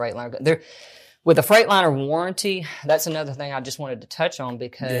 definitely a Freightliner. With the Freightliner warranty, that's another thing I just wanted to touch on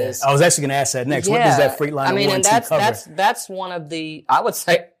because I was actually going to ask that next. What does that Freightliner warranty cover? That's one of the, I would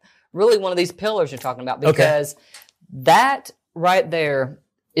say, really one of these pillars you're talking about because that right there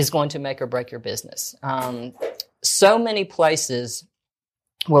is going to make or break your business. So many places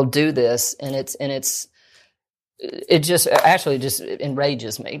will do this, and it just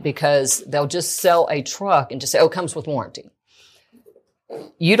enrages me because they'll just sell a truck and just say, "Oh, it comes with warranty."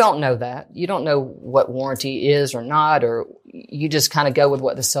 You don't know that. You don't know what warranty is or not, or you just kind of go with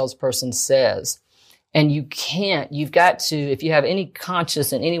what the salesperson says. And you've got to, if you have any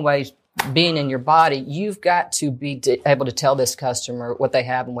conscious in any way being in your body, you've got to be able to tell this customer what they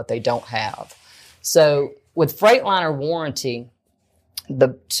have and what they don't have. So with Freightliner warranty,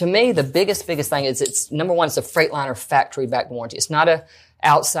 to me, the biggest thing is it's number one, it's a Freightliner factory backed warranty. It's not a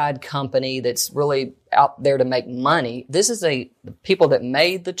outside company that's really out there to make money. This is the people that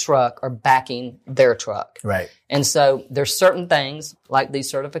made the truck are backing their truck. Right. And so there's certain things like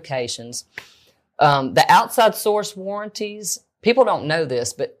these certifications. The outside source warranties, people don't know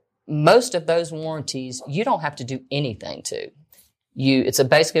this, but most of those warranties, you don't have to do anything to. It's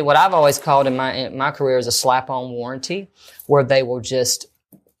basically what I've always called in my career is a slap-on warranty, where they will just,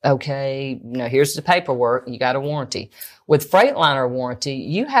 okay, here's the paperwork, you got a warranty. With Freightliner warranty,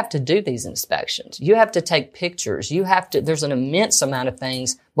 you have to do these inspections. You have to take pictures. There's an immense amount of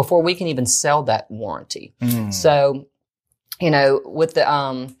things before we can even sell that warranty. So, with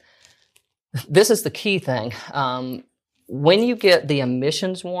this is the key thing. When you get the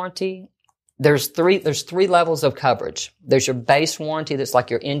emissions warranty, there's three levels of coverage. There's your base warranty that's like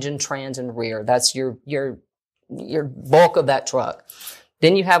your engine, trans, and rear. That's your bulk of that truck.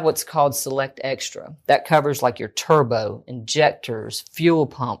 Then you have what's called Select Extra. That covers like your turbo, injectors, fuel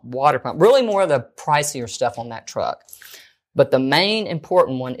pump, water pump, really more of the pricier stuff on that truck. But the main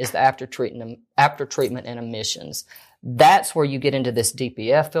important one is the after treatment and emissions. That's where you get into this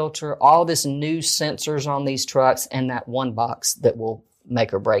DPF filter, all this new sensors on these trucks, and that one box that will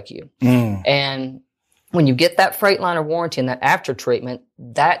make or break you. And when you get that Freightliner warranty and that after treatment,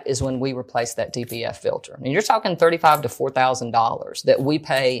 that is when we replace that DPF filter. And you're talking $3,500 to $4,000 that we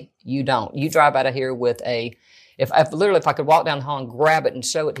pay. You don't. You drive out of here with if I could walk down the hall and grab it and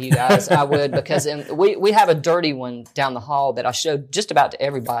show it to you guys, I would, because we have a dirty one down the hall that I showed just about to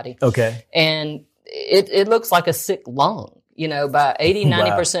everybody. Okay. And it looks like a sick lung. By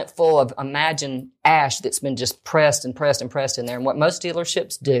 90% full of, imagine, ash that's been just pressed and pressed and pressed in there. And what most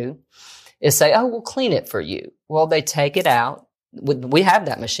dealerships do is say, oh, we'll clean it for you. Well, they take it out. We have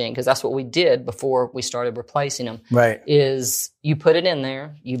that machine because that's what we did before we started replacing them. Right. Is you put it in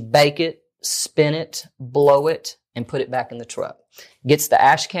there, you bake it, spin it, blow it, and put it back in the truck. Gets the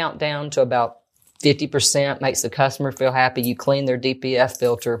ash count down to about 50%, makes the customer feel happy. You clean their DPF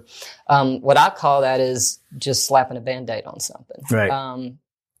filter. What I call that is just slapping a Band-Aid on something. Right.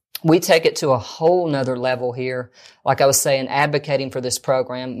 We take it to a whole nother level here. Like I was saying, advocating for this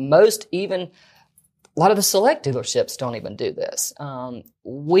program. A lot of the select dealerships don't even do this. Whoever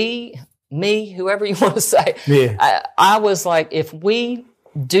you want to say. Yeah. I was like, if we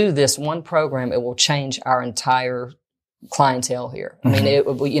do this one program, it will change our entire clientele here. I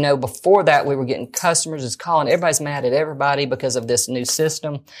mean, before that, we were getting customers just calling. Everybody's mad at everybody because of this new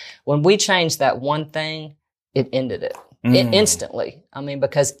system. When we changed that one thing, it ended it. Instantly. I mean,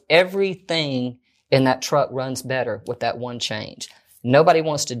 because everything in that truck runs better with that one change. Nobody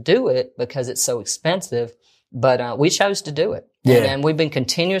wants to do it because it's so expensive, but we chose to do it. Yeah. And we've been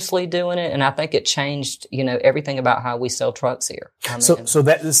continuously doing it, and I think it changed, everything about how we sell trucks here. So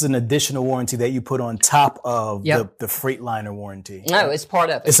this is an additional warranty that you put on top of the Freightliner warranty. No, it's part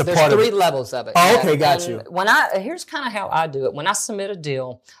of it. There's three levels of it. Oh, okay, got you. Here's kind of how I do it. When I submit a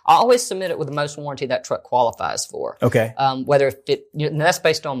deal, I always submit it with the most warranty that truck qualifies for. Okay. Whether that's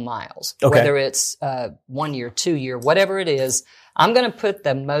based on miles. Okay. Whether it's 1 year, 2 year, whatever it is, I'm going to put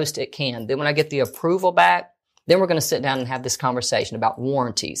the most it can. Then when I get the approval back, then we're going to sit down and have this conversation about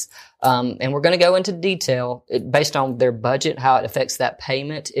warranties. And we're going to go into detail based on their budget, how it affects that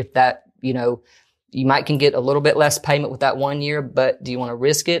payment. If that, you can get a little bit less payment with that 1 year, but do you want to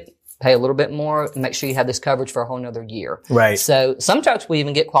risk it? Pay a little bit more and make sure you have this coverage for a whole nother year. Right. So some trucks we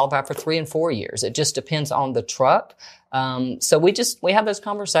even get qualified for 3 and 4 years. It just depends on the truck. So we have those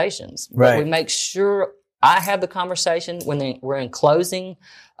conversations. Right. But we make sure I have the conversation when we're in closing.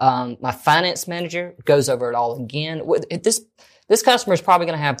 My finance manager goes over it all again. This customer is probably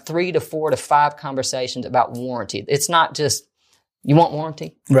going to have 3 to 4 to 5 conversations about warranty. It's not just, you want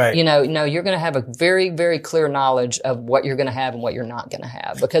warranty? Right. No, you're going to have a very, very clear knowledge of what you're going to have and what you're not going to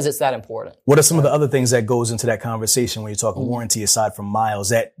have because it's that important. What are some of the other things that goes into that conversation when you're talking warranty aside from miles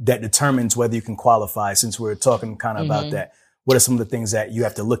that determines whether you can qualify, since we're talking kind of about that? What are some of the things that you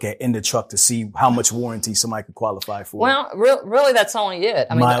have to look at in the truck to see how much warranty somebody could qualify for? Well, really, that's only it.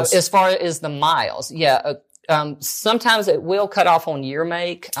 I mean, as far as the miles, sometimes it will cut off on year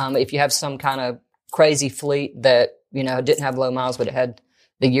make. If you have some kind of crazy fleet that, didn't have low miles, but it had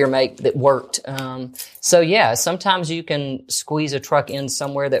the year make that worked. Sometimes you can squeeze a truck in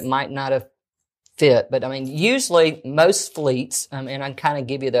somewhere that might not have fit. But I mean, usually most fleets, and I can kind of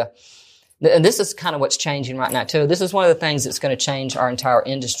give you and this is kind of what's changing right now too. This is one of the things that's going to change our entire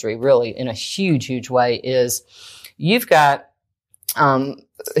industry really in a huge, huge way is you've got,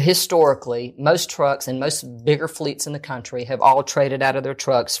 historically, most trucks and most bigger fleets in the country have all traded out of their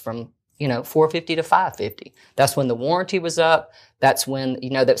trucks from, $450 to $550. That's when the warranty was up. That's when,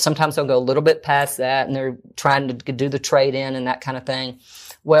 that sometimes they'll go a little bit past that and they're trying to do the trade in and that kind of thing.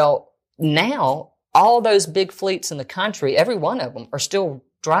 Well, now all those big fleets in the country, every one of them are still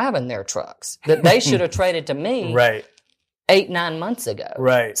driving their trucks that they should have traded to me right. 8-9 months ago.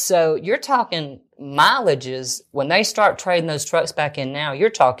 Right. So you're talking mileages when they start trading those trucks back in now, you're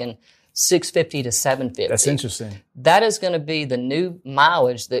talking $650 to $750. That's interesting. That is going to be the new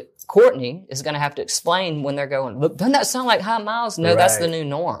mileage that Courtney is going to have to explain when they're going, look, doesn't that sound like high miles? No, that's the new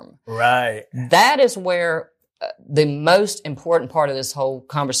norm. Right. That is where the most important part of this whole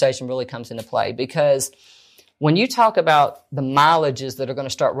conversation really comes into play, because when you talk about the mileages that are going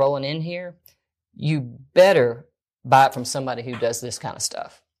to start rolling in here, you better buy it from somebody who does this kind of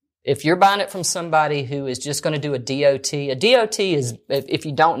stuff. If you're buying it from somebody who is just going to do a DOT is, if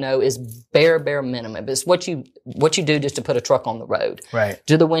you don't know, is bare minimum. It's what you do just to put a truck on the road. Right.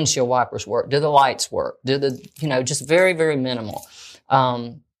 Do the windshield wipers work? Do the lights work? Do the, just very, very minimal.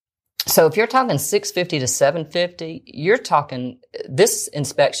 So if you're talking $650 to $750, you're talking, this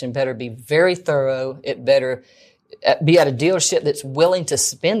inspection better be very thorough. It better be at a dealership that's willing to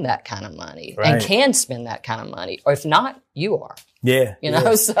spend that kind of money and can spend that kind of money. Or if not, you are. Yeah.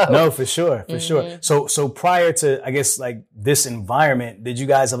 So. No, for sure. So prior to, I guess, like this environment, did you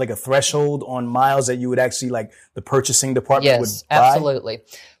guys have like a threshold on miles that you would actually, like, the purchasing department would buy? Yes, absolutely.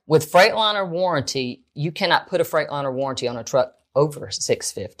 With Freightliner warranty, you cannot put a Freightliner warranty on a truck over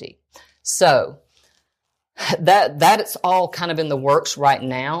 $650. So that's all kind of in the works right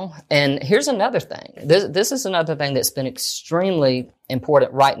now. And here's another thing. This is another thing that's been extremely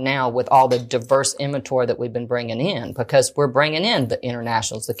important right now with all the diverse inventory that we've been bringing in, because we're bringing in the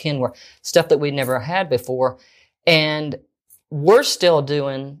Internationals, the Kenworth, stuff that we never had before. And we're still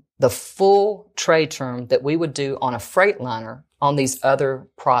doing the full trade term that we would do on a Freightliner on these other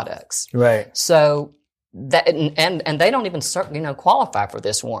products. Right. So that, and they don't even qualify for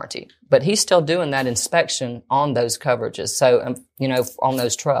this warranty, but he's still doing that inspection on those coverages. So, on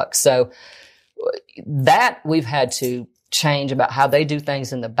those trucks. So that we've had to change about how they do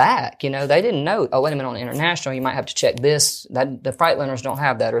things in the back. They didn't know, oh, wait a minute, on International, you might have to check this, that the Freightliners don't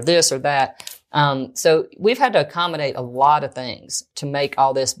have that, or this or that. So we've had to accommodate a lot of things to make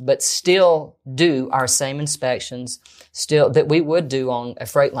all this, but still do our same inspections still that we would do on a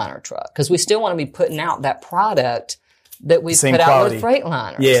Freightliner truck, because we still want to be putting out that product that we put out with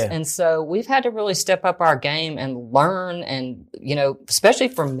Freightliners. Yeah. And so we've had to really step up our game and learn. And, especially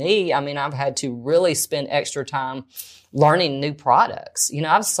for me, I've had to really spend extra time learning new products.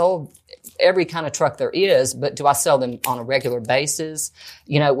 I've sold every kind of truck there is, but do I sell them on a regular basis?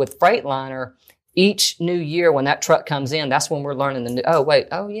 With Freightliner, each new year when that truck comes in, that's when we're learning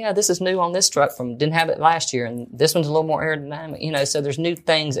this is new on this truck didn't have it last year, and this one's a little more aerodynamic, so there's new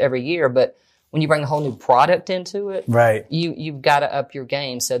things every year. But when you bring a whole new product into it, right, you've got to up your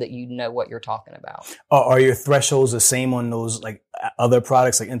game so that you know what you're talking about. Are your thresholds the same on those, like, other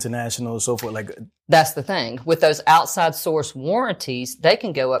products, like International and so forth? Like, that's the thing. With those outside source warranties, they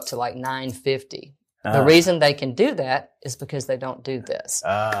can go up to like $950. The reason they can do that is because they don't do this.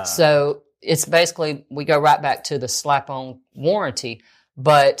 So it's basically, we go right back to the slap-on warranty.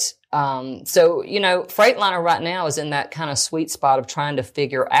 But, Freightliner right now is in that kind of sweet spot of trying to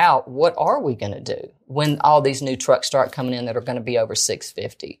figure out what are we going to do when all these new trucks start coming in that are going to be over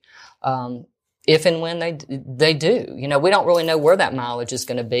 $650. If and when they do. We don't really know where that mileage is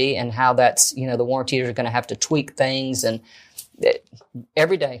going to be and how that's, the warranties are going to have to tweak things, and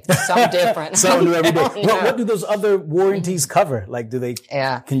every day, something different. Something new every day. What do those other warranties cover? Like, do they?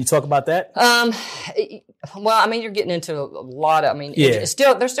 Yeah. Can you talk about that? Well, you're getting into a lot of. They're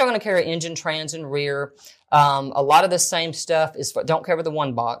still going to carry engine, trans, and rear. A lot of the same stuff don't cover the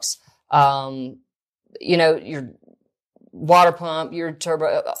one box. Your water pump, your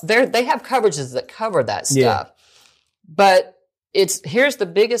turbo. They have coverages that cover that stuff, but. Here's the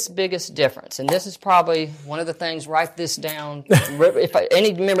biggest difference, and this is probably one of the things. Write this down. Remember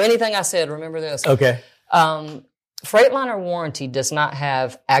anything I said, remember this. Okay. Freightliner warranty does not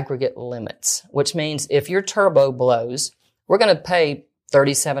have aggregate limits, which means if your turbo blows, we're going to pay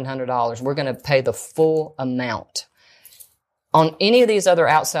 $3,700. We're going to pay the full amount. On any of these other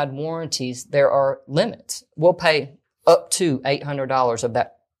outside warranties, there are limits. We'll pay up to $800 of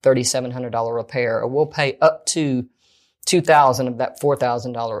that $3,700 repair, or we'll pay up to $2,000 of that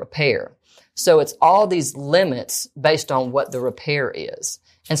 $4,000 repair. So it's all these limits based on what the repair is.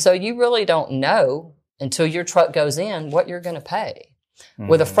 And so you really don't know until your truck goes in what you're going to pay.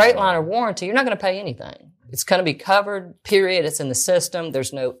 With a Freightliner warranty, you're not going to pay anything. It's going to be covered, period. It's in the system.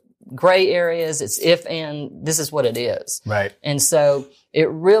 There's no gray areas. It's if and this is what it is. Right. And so it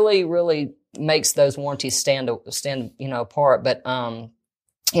really, really makes those warranties stand, apart. But,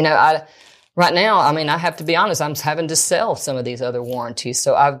 right now, I have to be honest, I'm having to sell some of these other warranties.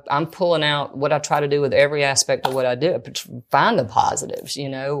 So I'm pulling out what I try to do with every aspect of what I do, find the positives,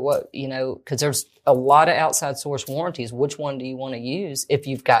 cause there's a lot of outside source warranties. Which one do you want to use if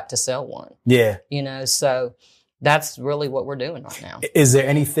you've got to sell one? Yeah. So that's really what we're doing right now. Is there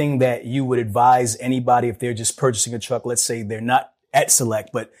anything that you would advise anybody if they're just purchasing a truck? Let's say they're not at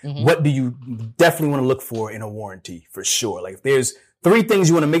Select, but what do you definitely want to look for in a warranty for sure? Like if there's 3 things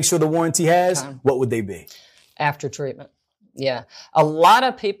you want to make sure the warranty has, what would they be? After treatment. Yeah. A lot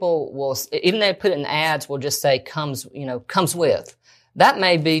of people will, even they put it in ads, will just say comes with. That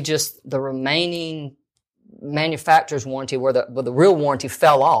may be just the remaining manufacturer's warranty where the real warranty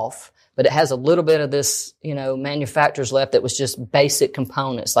fell off, but it has a little bit of this, manufacturer's left that was just basic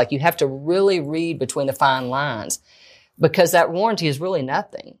components. Like you have to really read between the fine lines because that warranty is really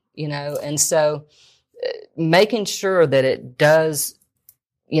nothing, and so making sure that it does,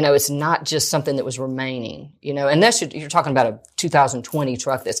 it's not just something that was remaining, unless you're talking about a 2020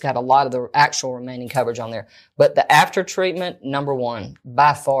 truck that's got a lot of the actual remaining coverage on there. But the after treatment, number one,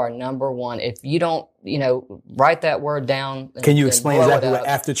 by far number one. If you don't, write that word down. Can you explain exactly what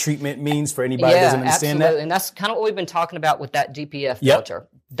after treatment means for anybody that doesn't understand absolutely. that? And that's kind of what we've been talking about with that DPF filter.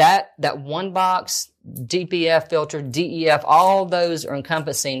 That one box DPF filter, DEF, all those are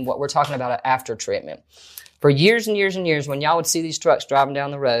encompassing what we're talking about after treatment. For years and years and years, when y'all would see these trucks driving down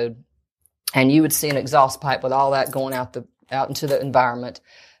the road and you would see an exhaust pipe with all that going out into the environment,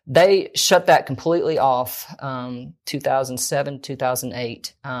 they shut that completely off, 2007,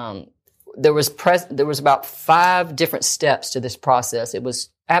 2008. There was about 5 different steps to this process. It was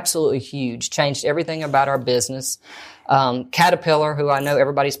absolutely huge, changed everything about our business. Caterpillar, who I know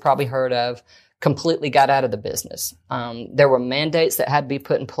everybody's probably heard of, completely got out of the business. There were mandates that had to be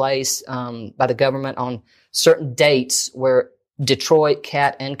put in place by the government on certain dates where Detroit,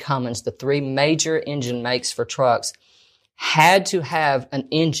 Cat, and Cummins, the 3 major engine makes for trucks, had to have an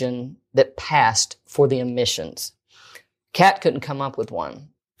engine that passed for the emissions. Cat couldn't come up with one.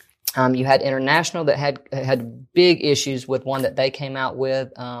 You had International that had big issues with one that they came out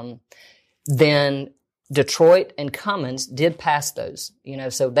with. Then Detroit and Cummins did pass those,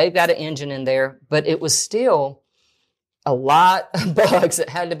 so they've got an engine in there, but it was still a lot of bugs that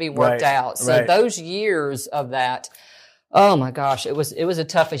had to be worked out. So those years of that, oh my gosh, it was the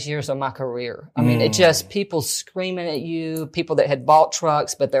toughest years of my career. It just people screaming at you, people that had bought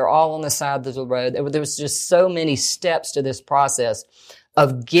trucks, but they're all on the side of the road. There was just so many steps to this process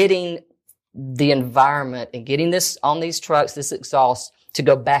of getting the environment and getting this on these trucks, this exhaust, to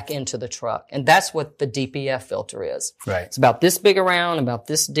go back into the truck. And that's what the DPF filter is. Right. It's about this big around, about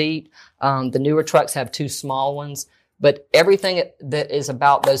this deep. The newer trucks have 2 small ones, but everything that is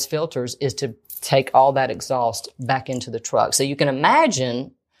about those filters is to take all that exhaust back into the truck. So you can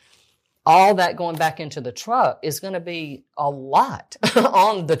imagine all that going back into the truck is going to be a lot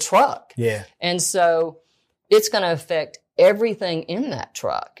on the truck. Yeah. And so it's going to affect everything in that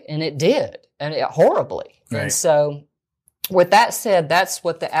truck. And it did, and horribly. Right. And so with that said, that's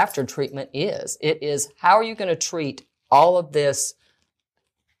what the after treatment is. It is, how are you going to treat all of this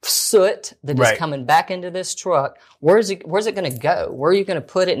soot that is coming back into this truck? Where's it going to go? Where are you going to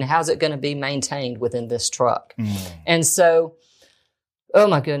put it, and how's it going to be maintained within this truck? And so, oh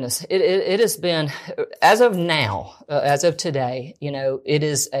my goodness, it has been, as of now, as of today, it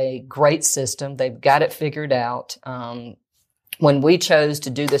is a great system. They've got it figured out. When we chose to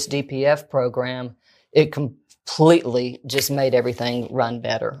do this DPF program, it completely just made everything run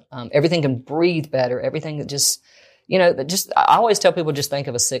better. Everything can breathe better. Everything that just, I always tell people just think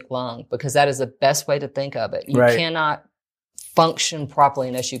of a sick lung, because that is the best way to think of it. You cannot function properly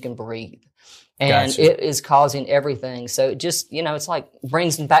unless you can breathe. And it is causing everything. So it just, it's like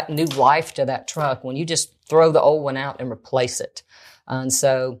brings back new life to that truck when you just throw the old one out and replace it. And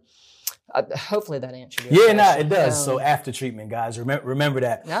so hopefully that answered your question. Yeah, no, it does. So after treatment, guys, remember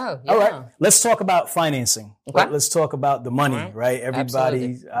that. No, yeah. All right, let's talk about financing. Okay. Let's talk about the money, right? Everybody,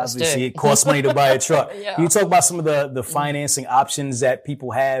 Absolutely. obviously, it costs money to buy a truck. Yeah. Can you talk about some of the financing options that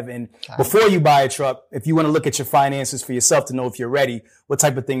people have? And before you buy a truck, if you want to look at your finances for yourself to know if you're ready, what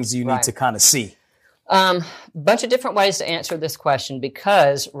type of things do you need to kind of see? Bunch of different ways to answer this question,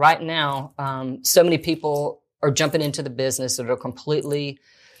 because right now, so many people are jumping into the business that are completely,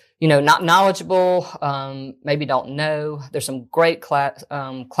 not knowledgeable, maybe don't know. There's some great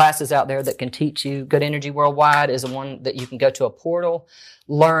classes out there that can teach you. Good Energy Worldwide is the one that you can go to a portal,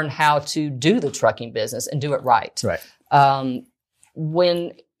 learn how to do the trucking business and do it right. Right.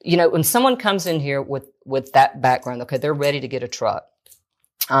 When when someone comes in here with that background, okay, they're ready to get a truck.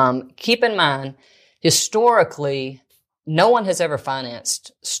 Keep in mind, historically, no one has ever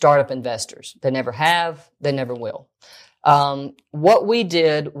financed startup investors. They never have. They never will. What we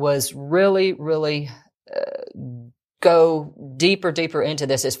did was really, really go deeper into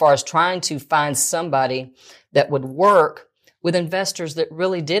this as far as trying to find somebody that would work with investors that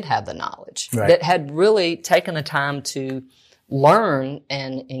really did have the knowledge, that had really taken the time to learn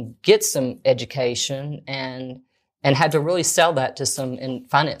and get some education and had to really sell that to some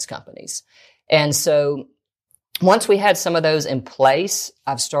finance companies. And so once we had some of those in place,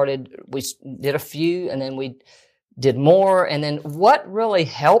 we did a few and then we did more. And then what really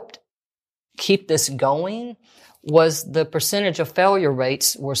helped keep this going was the percentage of failure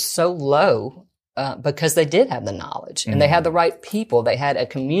rates were so low because they did have the knowledge and they had the right people. They had a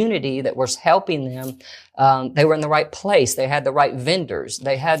community that was helping them. They were in the right place. They had the right vendors.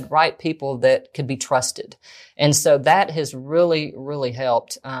 They had right people that could be trusted. And so that has really, really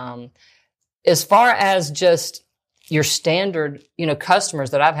helped. As far as just your standard,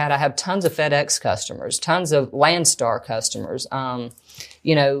 customers that I've had, I have tons of FedEx customers, tons of Landstar customers,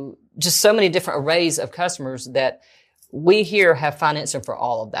 just so many different arrays of customers that we here have financing for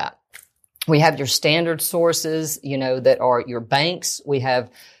all of that. We have your standard sources, that are your banks. We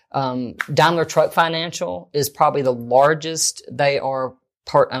have Daimler Truck Financial is probably the largest. They are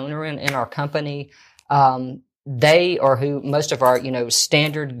part owner in our company. They are who most of our,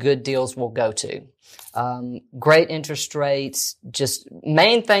 standard good deals will go to. Great interest rates. Just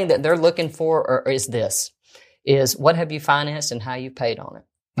main thing that they're looking for is what have you financed and how you paid on it.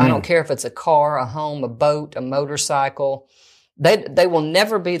 I don't care if it's a car, a home, a boat, a motorcycle. They will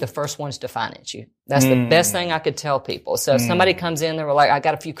never be the first ones to finance you. That's the best thing I could tell people. So if somebody comes in, they're like, I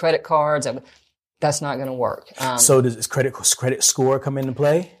got a few credit cards. That's not going to work. So does credit score come into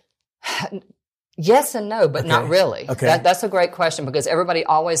play? Yes and no, but not really. Okay. That's a great question because everybody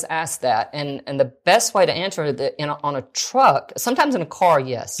always asks that. And the best way to answer it on a truck, sometimes in a car,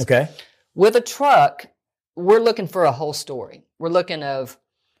 yes. Okay. With a truck, we're looking for a whole story. We're looking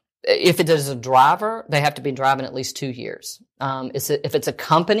if it is a driver, they have to be driving at least 2 years. If it's a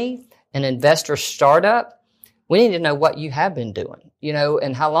company, an investor startup, we need to know what you have been doing,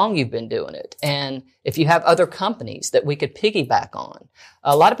 and how long you've been doing it. And if you have other companies that we could piggyback on.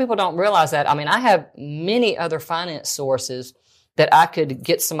 A lot of people don't realize that. I mean, I have many other finance sources that I could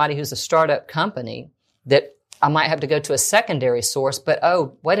get somebody who's a startup company that I might have to go to a secondary source, but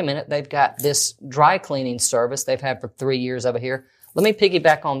wait a minute, they've got this dry cleaning service they've had for 3 years over here. Let me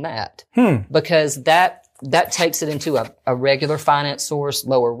piggyback on that because that takes it into a regular finance source,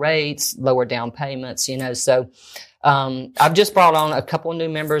 lower rates, lower down payments, So, I've just brought on a couple of new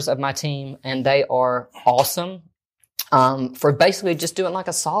members of my team and they are awesome, for basically just doing like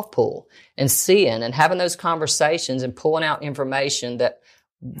a soft pull and seeing and having those conversations and pulling out information that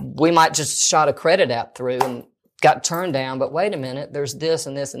we might just shot a credit app through and got turned down, but wait a minute, there's this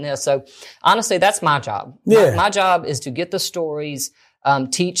and this and this. So honestly, that's my job. Yeah. My job is to get the stories,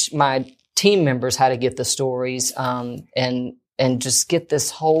 teach my team members how to get the stories, and just get this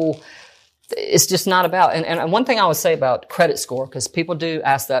whole, it's just not about, and one thing I would say about credit score, because people do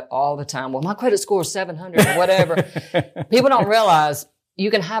ask that all the time, well, my credit score is 700 or whatever. People don't realize you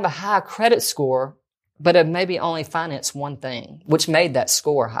can have a high credit score, but it maybe only finance one thing, which made that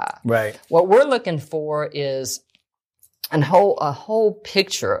score high. Right. What we're looking for is a whole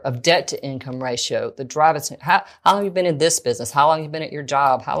picture of debt to income ratio, the drivers, how long have you been in this business? How long have you been at your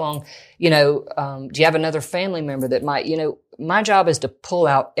job? How long, do you have another family member that might, my job is to pull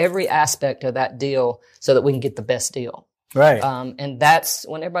out every aspect of that deal so that we can get the best deal. Right. And that's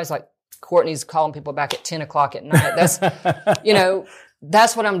when everybody's like, Courtney's calling people back at 10 o'clock at night. That's,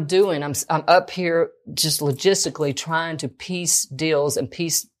 that's what I'm doing. I'm up here just logistically trying to piece deals and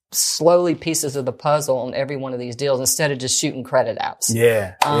slowly pieces of the puzzle on every one of these deals instead of just shooting credit apps.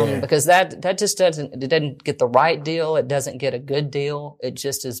 Yeah. Because that just doesn't get the right deal. It doesn't get a good deal. It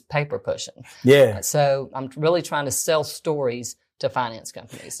just is paper pushing. Yeah. So I'm really trying to sell stories to finance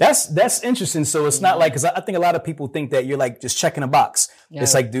companies. That's interesting. So it's not like, because I think a lot of people think that you're like just checking a box. No.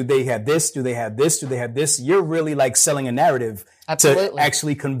 It's like, do they have this? Do they have this? Do they have this? You're really like selling a narrative. Absolutely. To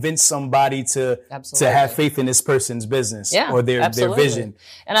actually convince somebody to have faith in this person's business or their vision.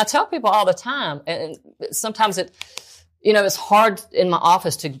 And I tell people all the time, and sometimes it's hard in my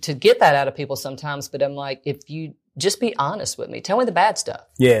office to get that out of people sometimes, but I'm like, if you just be honest with me, tell me the bad stuff.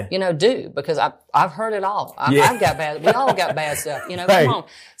 Yeah. Because I've heard it all. I've got bad, we all got bad stuff, Right. Come on.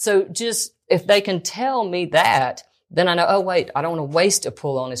 So just, if they can tell me that, then I know, oh, wait, I don't want to waste a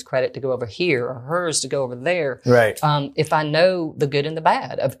pull on his credit to go over here or hers to go over there. Right. If I know the good and the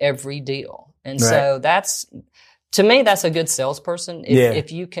bad of every deal. And so to me, that's a good salesperson.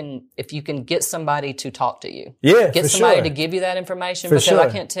 If you can get somebody to talk to you. Yeah, get somebody to give you that information. Because I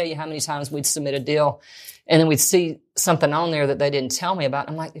can't tell you how many times we'd submit a deal and then we'd see something on there that they didn't tell me about.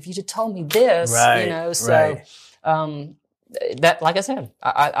 I'm like, if you just told me this, that, like I said,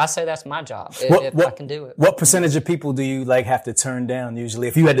 I say that's my job if I can do it. What percentage of people do you like have to turn down usually?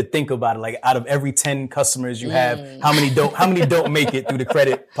 If you had to think about it, like out of every 10 customers you have, how many don't make it through the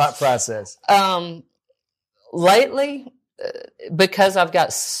credit process? Lately, because I've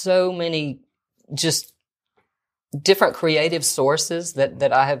got so many just different creative sources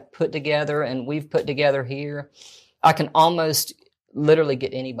that I have put together and we've put together here, I can almost literally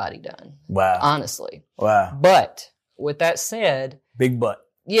get anybody done. Wow. Honestly. Wow. But with that said, big butt.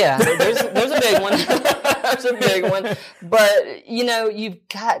 Yeah, there's a big one. There's a big one. But, you've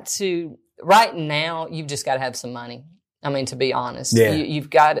got to, right now, you've just got to have some money. I mean, to be honest, you've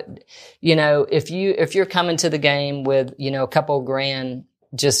got, if you're coming to the game with, a couple of grand,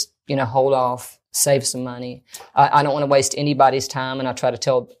 just, hold off, save some money. I don't want to waste anybody's time. And I try to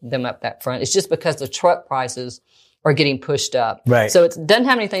tell them up that front. It's just because the truck prices are getting pushed up. Right. So it doesn't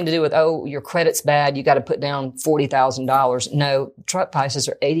have anything to do with, your credit's bad. You got to put down $40,000. No, truck prices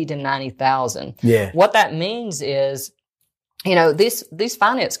are $80,000 to $90,000. Yeah. What that means is, these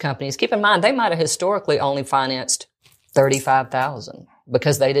finance companies, keep in mind, they might have historically only financed $35,000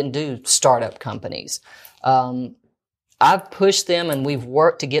 because they didn't do startup companies. I've pushed them and we've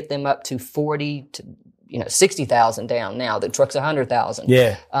worked to get them up to 40 to, 60,000 down now. The truck's 100,000.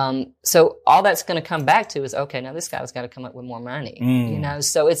 Yeah. So all that's going to come back to is, okay, now this guy's got to come up with more money.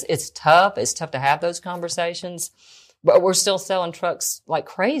 So it's tough. It's tough to have those conversations, but we're still selling trucks like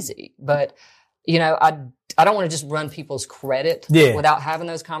crazy. But, I don't want to just run people's credit without having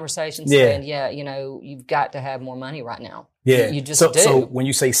those conversations saying, you've got to have more money right now. Yeah. You just do. So when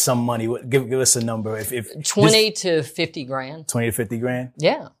you say some money, give us a number. If 20 to 50 grand. 20 to 50 grand?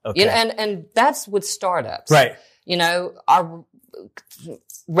 Yeah. Okay. And that's with startups. Right. Our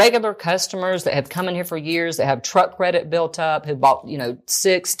regular customers that have come in here for years, that have truck credit built up, who bought,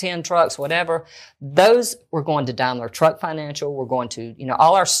 6, 10 trucks, whatever, those we're going to Daimler Truck Financial. We're going to,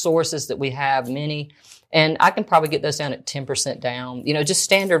 all our sources that we have, many, and I can probably get those down at 10% down, just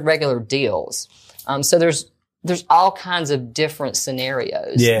standard regular deals. So there's all kinds of different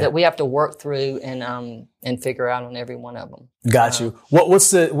scenarios that we have to work through and figure out on every one of them. Got you. What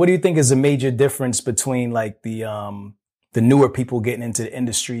do you think is a major difference between like the newer people getting into the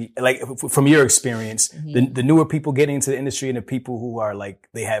industry, like from your experience, the newer people getting into the industry and the people who are like,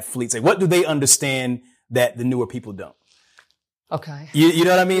 they have fleets? Like, what do they understand that the newer people don't? Okay. You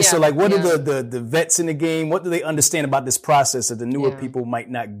know what I mean? Yeah. So like, what are the vets in the game? What do they understand about this process that the newer people might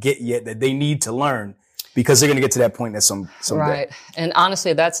not get yet that they need to learn? Because they're going to get to that point at some right. day. And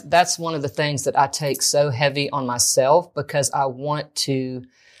honestly, that's one of the things that I take so heavy on myself, because I want to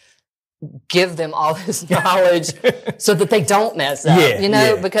give them all this knowledge so that they don't mess up,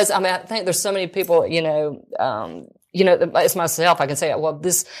 because I think there's so many people, it's myself. I can say, well,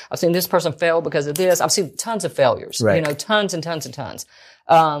 I've seen this person fail because of this. I've seen tons of failures, tons and tons and tons.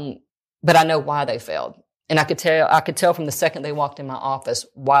 But I know why they failed. And I could tell from the second they walked in my office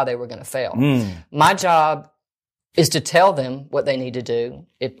why they were going to fail. My job is to tell them what they need to do.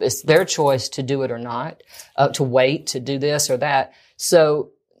 It's their choice to do it or not, to wait, to do this or that.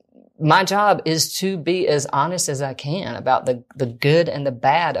 So my job is to be as honest as I can about the good and the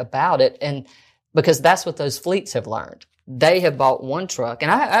bad about it. And because that's what those fleets have learned. They have bought one truck,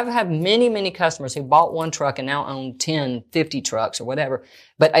 and I've had many, many customers who bought one truck and now own 10, 50 trucks or whatever.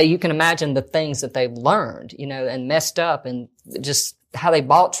 But you can imagine the things that they've learned, and messed up, and just how they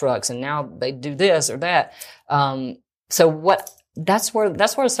bought trucks, and now they do this or that. That's where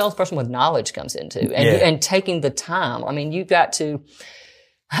a salesperson with knowledge comes into, and taking the time. I mean, you've got to.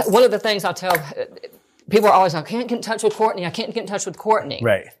 One of the things I tell people are always, I can't get in touch with Courtney. I can't get in touch with Courtney.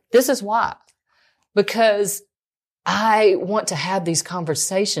 Right. This is why. Because I want to have these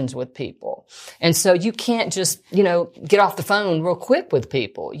conversations with people. And so you can't just, get off the phone real quick with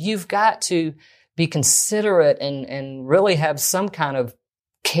people. You've got to be considerate and really have some kind of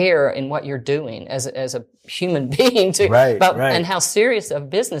care in what you're doing as a human being and how serious of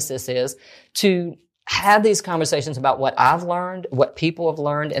business this is, to have these conversations about what I've learned, what people have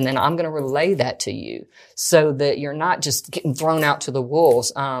learned, and then I'm going to relay that to you so that you're not just getting thrown out to the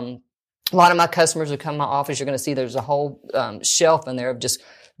wolves. A lot of my customers who come to my office, you're going to see there's a whole shelf in there of just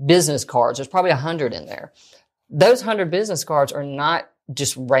business cards. There's probably 100 in there. Those 100 business cards are not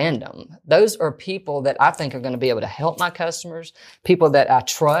just random. Those are people that I think are going to be able to help my customers, people that I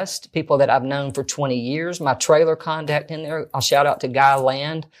trust, people that I've known for 20 years. My trailer contact in there, I'll shout out to Guy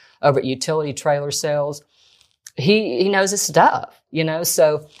Land over at Utility Trailer Sales. He knows his stuff,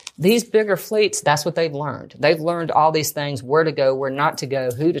 so these bigger fleets, that's what they've learned. They've learned all these things, where to go, where not to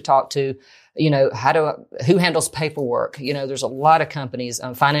go, who to talk to, who handles paperwork. There's a lot of companies.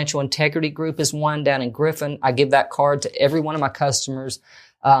 Financial Integrity Group is one down in Griffin. I give that card to every one of my customers.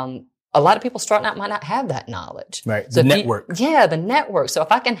 A lot of people starting out might not have that knowledge. Right. So the network. The network. So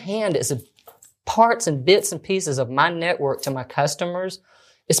if I can hand it as parts and bits and pieces of my network to my customers,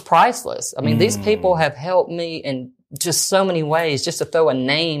 it's priceless. I mean, these people have helped me in just so many ways, just to throw a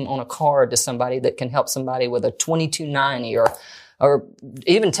name on a card to somebody that can help somebody with a 2290 or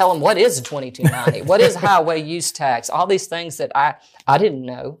even tell them what is a 2290, what is highway use tax, all these things that I didn't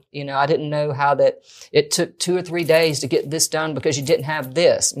know. I didn't know how that it took 2 or 3 days to get this done because you didn't have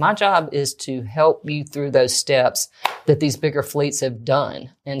this. My job is to help you through those steps that these bigger fleets have done.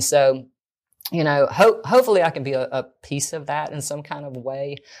 And so, hopefully I can be a piece of that in some kind of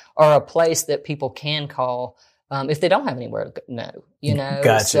way, or a place that people can call if they don't have anywhere to go.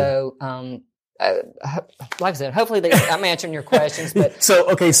 Gotcha. So, like I said, hopefully I'm answering your questions. But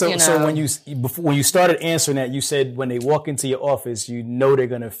so when you started answering that, you said when they walk into your office, they're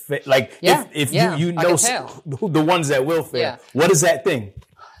gonna fit. Like if you know the ones that will fit. Yeah. What is that thing?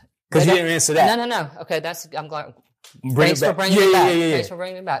 Because you didn't answer that. No. Okay, I'm glad. Thanks for bringing it back. Thanks for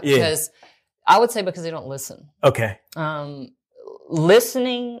bringing it back. Yeah. Because I would say because they don't listen. Okay.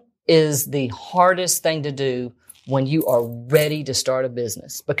 Listening is the hardest thing to do when you are ready to start a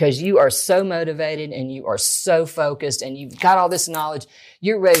business, because you are so motivated and you are so focused and you've got all this knowledge.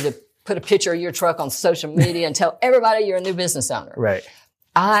 You're ready to put a picture of your truck on social media and tell everybody you're a new business owner. Right.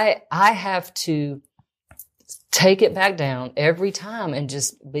 I have to take it back down every time and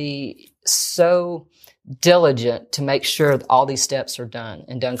just be so diligent to make sure that all these steps are done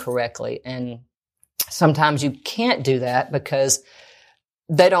and done correctly. And sometimes you can't do that because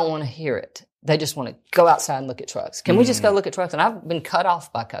they don't want to hear it. They just want to go outside and look at trucks. Can we just go look at trucks? And I've been cut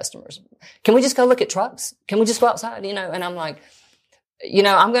off by customers. Can we just go look at trucks? Can we just go outside? And I'm like,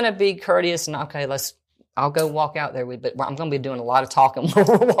 I'm going to be courteous and okay, I'll go walk out there but I'm going to be doing a lot of talking while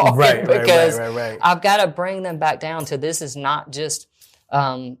we're walking because I've got to bring them back down to this is not just,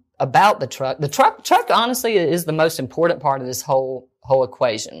 about the truck. The truck honestly is the most important part of this whole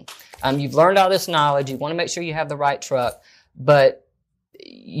equation. You've learned all this knowledge. You want to make sure you have the right truck, but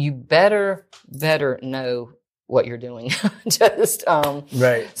you better know what you're doing.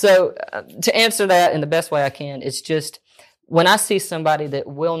 Right. So to answer that in the best way I can, it's just when I see somebody that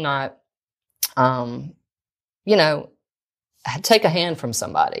will not, take a hand from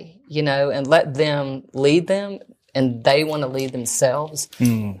somebody, and let them lead them, and they want to lead themselves,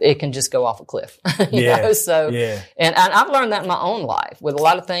 it can just go off a cliff. And I've learned that in my own life with a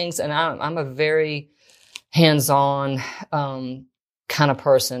lot of things. And I'm a very hands-on, kind of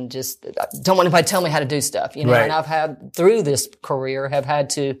person. Just don't want anybody to tell me how to do stuff, and I've had through this career have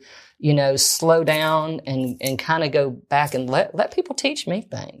had to, slow down and kind of go back and let people teach me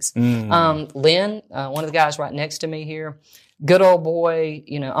things. Lynn, one of the guys right next to me here, good old boy,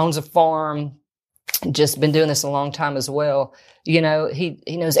 owns a farm, just been doing this a long time as well. He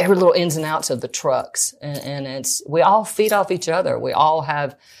knows every little ins and outs of the trucks, and we all feed off each other. We all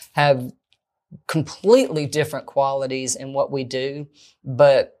have completely different qualities in what we do,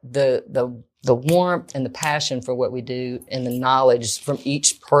 but the warmth and the passion for what we do and the knowledge from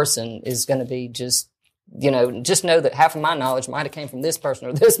each person is going to be just know that half of my knowledge might have came from this person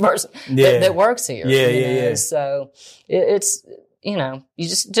or this person that works here. Yeah. So it's, you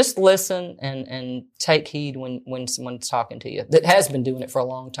just listen and take heed when someone's talking to you that has been doing it for a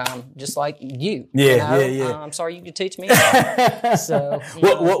long time, just like you. Yeah. I'm sorry you could teach me. So,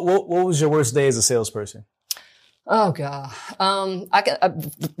 what was your worst day as a salesperson? Oh God.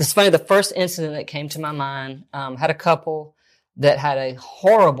 It's funny. The first incident that came to my mind, had a couple that had a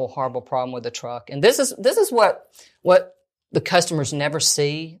horrible problem with the truck. And this is what the customers never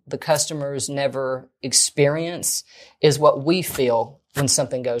see, the customers never experience, is what we feel when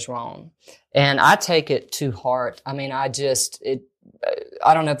something goes wrong. And I take it to heart. I mean, I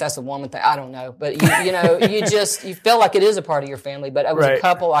don't know if that's a woman thing. I don't know. But you feel like it is a part of your family. But it was a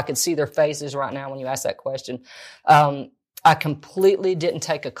couple. I could see their faces right now when you asked that question. I completely didn't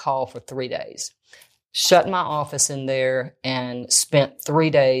take a call for 3 days. Shut my office in there and spent 3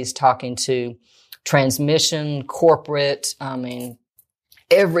 days talking to transmission, corporate,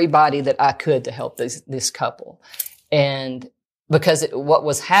 everybody that I could to help this couple. And because what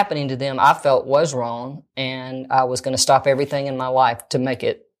was happening to them, I felt was wrong, and I was going to stop everything in my life to make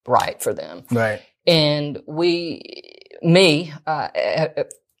it right for them. Right. And 3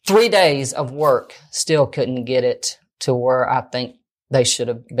 days of work still couldn't get it to where I think they should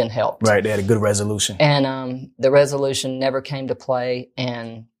have been helped. Right. They had a good resolution. And the resolution never came to play.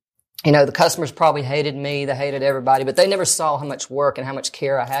 And, the customers probably hated me. They hated everybody, but they never saw how much work and how much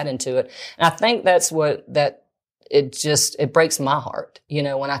care I had into it. And I think that's it breaks my heart,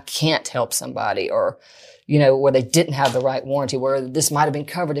 when I can't help somebody, or, where they didn't have the right warranty, where this might have been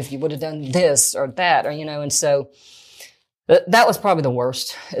covered if you would have done this or that, or, and so that was probably the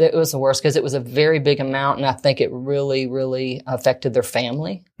worst. It was the worst because it was a very big amount, and I think it really, really affected their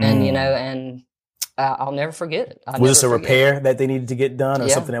family. And, I'll never forget it. Was this a repair that they needed to get done, or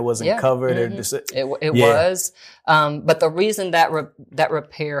something that wasn't covered? Mm-hmm. Or just, it was. But the reason that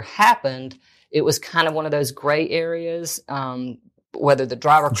repair happened, it was kind of one of those gray areas, whether the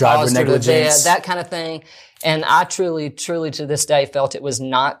driver caused it or that kind of thing. And I truly, truly to this day felt it was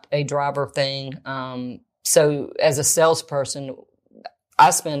not a driver thing. So as a salesperson,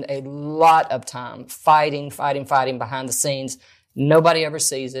 I spend a lot of time fighting behind the scenes. Nobody ever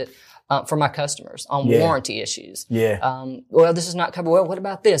sees it. For my customers on warranty issues. Well, this is not covered. Well, what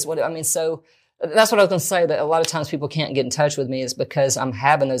about this? So that's what I was going to say, that a lot of times people can't get in touch with me is because I'm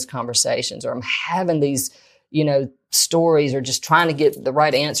having those conversations, or I'm having these, stories, or just trying to get the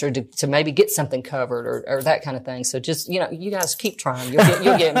right answer to maybe get something covered or that kind of thing. So just, you guys keep trying.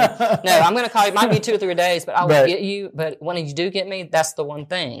 You'll get me. No, I'm going to call you. It might be 2 or 3 days, but I'll get you. But when you do get me, that's the one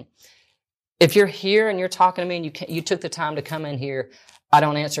thing. If you're here and you're talking to me and you took the time to come in here, I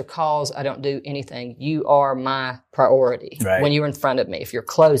don't answer calls. I don't do anything. You are my priority when you're in front of me. If you're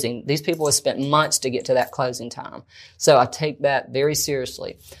closing, these people have spent months to get to that closing time. So I take that very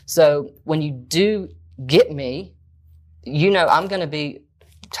seriously. So when you do get me, I'm going to be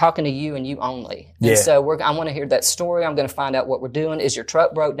talking to you and you only. And so I want to hear that story. I'm going to find out what we're doing. Is your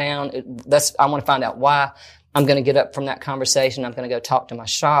truck broke down? I want to find out why. I'm going to get up from that conversation. I'm going to go talk to my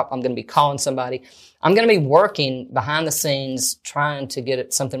shop. I'm going to be calling somebody. I'm going to be working behind the scenes trying to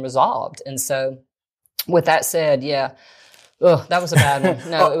get something resolved. And so with that said, that was a bad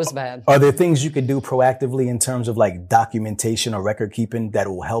one. No, it was bad. Are there things you could do proactively in terms of like documentation or record keeping that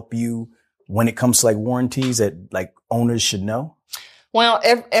will help you when it comes to like warranties that like owners should know? Well,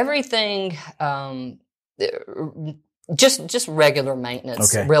 everything, just regular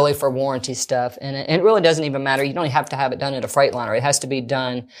maintenance, really, for warranty stuff. And it really doesn't even matter. You don't have to have it done at a Freightliner. It has to be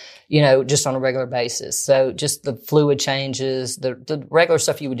done, just on a regular basis. So just the fluid changes, the regular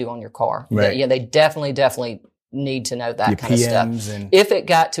stuff you would do on your car. Right. They definitely need to know that your kind PMs of stuff. If it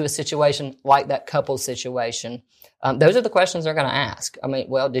got to a situation like that couple situation, those are the questions they're going to ask. I mean,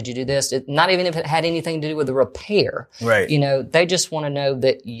 well, did you do this? Not even if it had anything to do with the repair. Right. They just want to know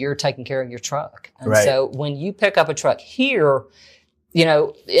that you're taking care of your truck. And so when you pick up a truck here, in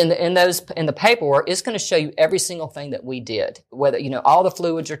the paperwork, it's going to show you every single thing that we did. Whether, all the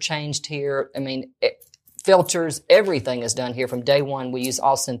fluids are changed here. I mean, filters, everything is done here from day one. We use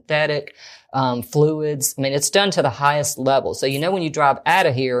all synthetic, fluids. I mean, it's done to the highest level. So, when you drive out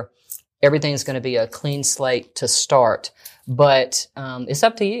of here, everything's going to be a clean slate to start, but it's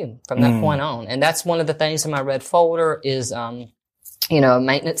up to you from that point on. And that's one of the things in my red folder is, a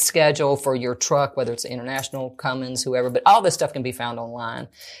maintenance schedule for your truck, whether it's International, Cummins, whoever. But all this stuff can be found online.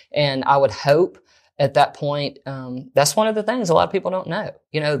 And I would hope at that point, that's one of the things a lot of people don't know.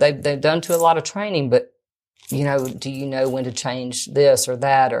 They've done to a lot of training, but do you know when to change this or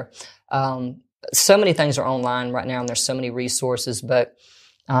that? Or so many things are online right now, and there's so many resources, but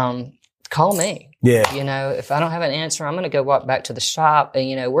call me. Yeah. If I don't have an answer, I'm going to go walk back to the shop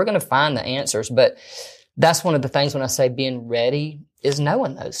and, we're going to find the answers. But that's one of the things when I say being ready is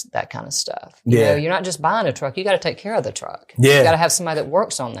knowing that kind of stuff. You're not just buying a truck. You got to take care of the truck. Yeah. You got to have somebody that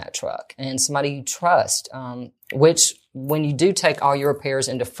works on that truck and somebody you trust, which when you do take all your repairs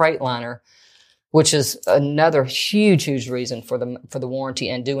into Freightliner, which is another huge, huge reason for the warranty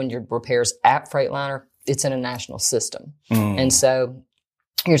and doing your repairs at Freightliner, it's in a national system. And so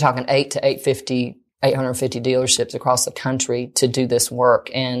you're talking 850 dealerships across the country to do this work,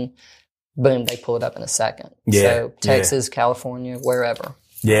 and boom, they pull it up in a second. So Texas, California, wherever.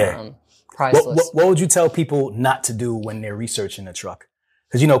 Priceless. What would you tell people not to do when they're researching a truck?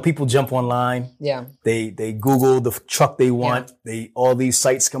 Because, people jump online. Yeah. They Google the truck they want. All these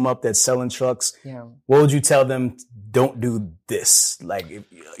sites come up that's selling trucks. Yeah. What would you tell them? Don't do this. Like,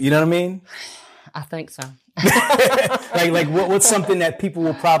 you know what I mean? I think so. What's something that people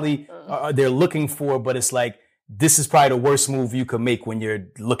will probably, they're looking for, but it's like, this is probably the worst move you could make when you're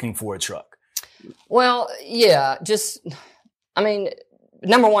looking for a truck. Well, yeah, just I mean,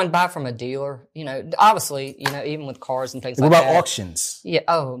 number one, buy from a dealer. Obviously, even with cars and things what like about that. auctions? Yeah.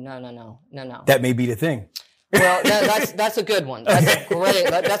 Oh, no. That may be the thing. Well, that's a good one. That's a great.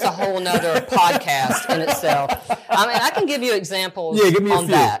 That's a whole nother podcast in itself. I mean, I can give you examples give me on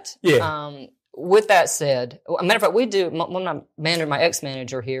that. Yeah. With that said, a matter of fact, we do. When my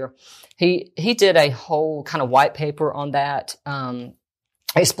ex-manager here, he did a whole kind of white paper on that,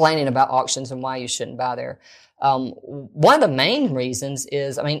 explaining about auctions and why you shouldn't buy there. One of the main reasons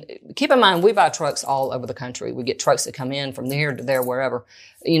is, I mean, keep in mind, we buy trucks all over the country. We get trucks that come in from here to there, wherever.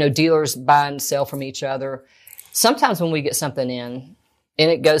 Dealers buy and sell from each other. Sometimes when we get something in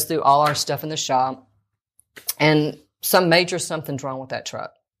and it goes through all our stuff in the shop and something's wrong with that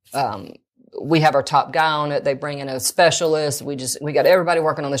truck. We have our top guy on it. They bring in a specialist. We got everybody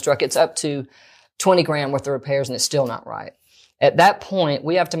working on this truck. It's up to 20 grand worth of repairs and it's still not right. At that point,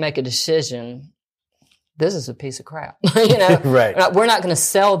 we have to make a decision. This is a piece of crap. Right. We're not going to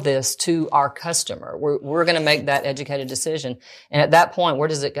sell this to our customer. We're going to make that educated decision. And at that point, where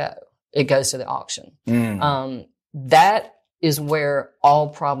does it go? It goes to the auction. That is where all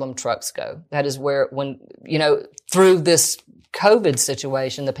problem trucks go. That is where through this COVID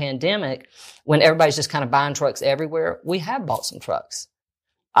situation, the pandemic, when everybody's just kind of buying trucks everywhere, we have bought some trucks.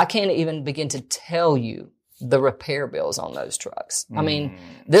 I can't even begin to tell you the repair bills on those trucks. I mean,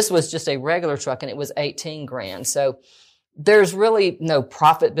 this was just a regular truck and it was 18 grand. So there's really no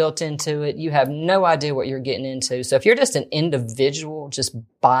profit built into it. You have no idea what you're getting into. So if you're just an individual just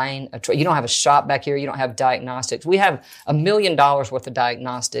buying a truck, you don't have a shop back here, you don't have diagnostics. We have $1 million worth of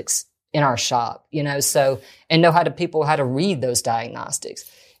diagnostics in our shop, and know how to read those diagnostics.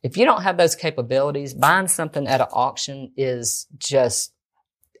 If you don't have those capabilities, buying something at an auction is just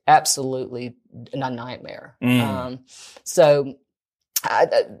absolutely a nightmare. I mean,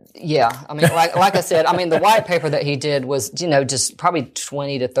 like I said, I mean, the white paper that he did was, just probably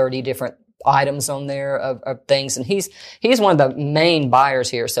 20 to 30 different items on there of things. And he's one of the main buyers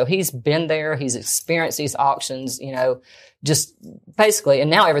here. So he's been there. He's experienced these auctions, just basically, and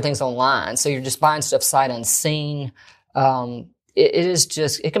now everything's online. So you're just buying stuff sight unseen.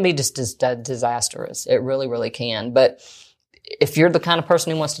 It can be just disastrous. It really, really can. But if you're the kind of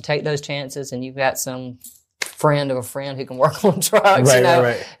person who wants to take those chances and you've got some friend of a friend who can work on trucks,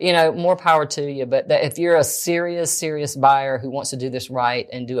 right. More power to you. But if you're a serious buyer who wants to do this right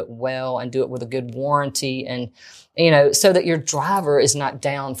and do it well and do it with a good warranty and, so that your driver is not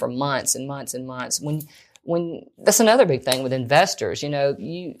down for months and months and months. When that's another big thing with investors,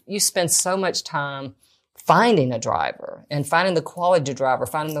 you spend so much time finding a driver and finding the quality driver,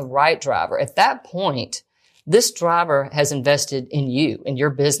 finding the right driver. At that point, this driver has invested in you, in your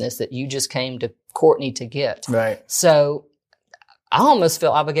business that you just came to Courtney to get. Right. So I almost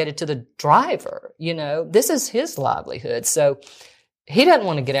feel obligated to the driver. This is his livelihood. So he doesn't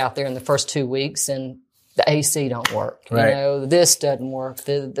want to get out there in the first 2 weeks and the AC don't work. Right. This doesn't work.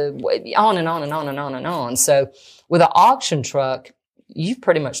 The on and on and on and on and on. So with an auction truck, you've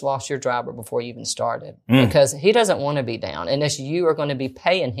pretty much lost your driver before you even started because he doesn't want to be down unless you are going to be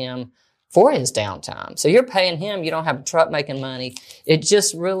paying him for his downtime. So you're paying him, you don't have a truck making money. It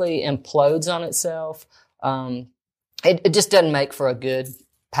just really implodes on itself. It just doesn't make for a good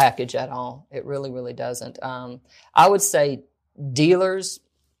package at all. It really, really doesn't. I would say dealers,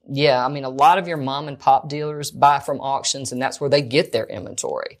 a lot of your mom and pop dealers buy from auctions and that's where they get their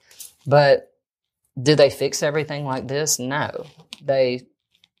inventory. But do they fix everything like this? No. They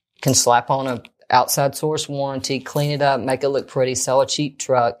can slap on a outside source warranty, clean it up, make it look pretty, sell a cheap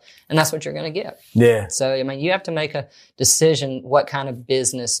truck, and that's what you're going to get. Yeah. So, you have to make a decision, what kind of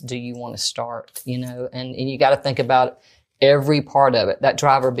business do you want to start, and you got to think about every part of it, that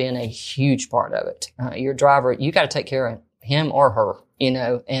driver being a huge part of it. Your driver, you got to take care of him or her,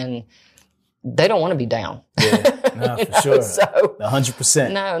 and they don't want to be down. Yeah, no, for sure. So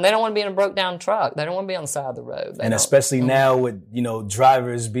 100%. No, and they don't want to be in a broke down truck. They don't want to be on the side of the road. And especially now with,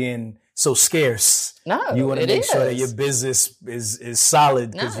 drivers being so scarce. No, you want to make sure that your business is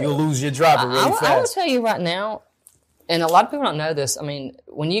solid because you'll lose your driver really fast. I will tell you right now, and a lot of people don't know this. I mean,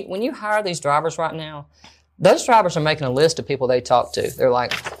 when you hire these drivers right now, those drivers are making a list of people they talk to. They're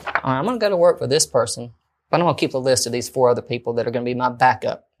like, all right, I'm going to go to work for this person, but I'm going to keep a list of these 4 other people that are going to be my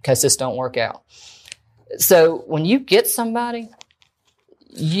backup in case this don't work out. So when you get somebody,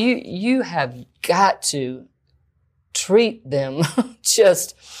 you have got to treat them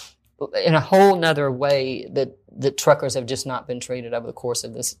just in a whole nother way that truckers have just not been treated over the course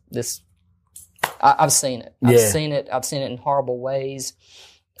of this. I've seen it. I've seen it in horrible ways.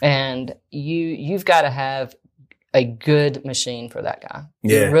 And you've got to have a good machine for that guy.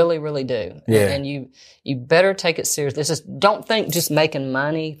 Yeah. You really, really do. Yeah. And you better take it serious. Don't think just making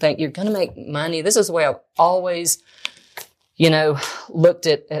money. Think you're going to make money. This is the way I've always, looked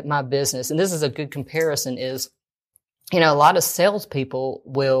at my business. And this is a good comparison is, a lot of salespeople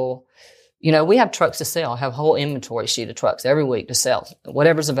will, we have trucks to sell. I have a whole inventory sheet of trucks every week to sell,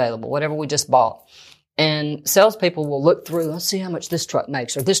 whatever's available, whatever we just bought. And salespeople will look through, let's see how much this truck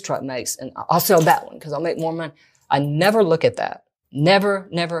makes or this truck makes, and I'll sell that one because I'll make more money. I never look at that. Never,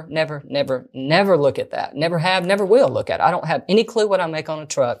 never, never, never, never look at that. Never have, never will look at it. I don't have any clue what I make on a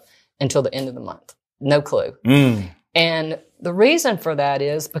truck until the end of the month. No clue. And the reason for that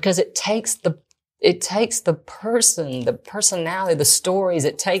is because it takes the person, the personality, the stories,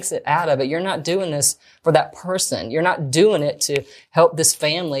 it takes it out of it. You're not doing this for that person. You're not doing it to help this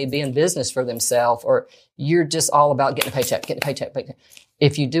family be in business for themselves, or you're just all about getting a paycheck.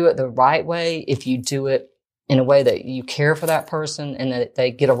 If you do it the right way, if you do it in a way that you care for that person and that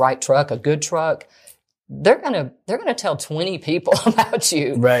they get a right truck, a good truck, they're gonna tell 20 people about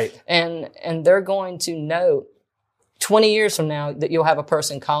you. Right. And they're going to know 20 years from now that you'll have a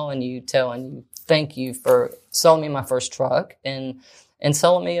person calling you, telling you, thank you for selling me my first truck and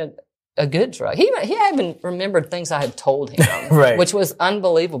selling me a good truck. He even remembered things I had told him, right. Which was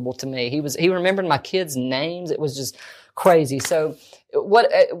unbelievable to me. He remembered my kids' names. It was just crazy. So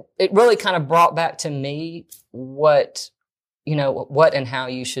it really kind of brought back to me what and how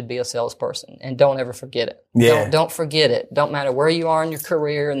you should be a salesperson, and don't ever forget it. Yeah. Don't forget it. Don't matter where you are in your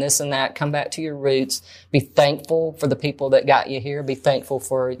career and this and that. Come back to your roots. Be thankful for the people that got you here. Be thankful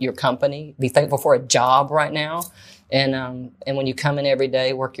for your company. Be thankful for a job right now. And when you come in every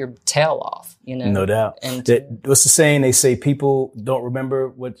day, work your tail off, No doubt. And what's the saying? They say people don't remember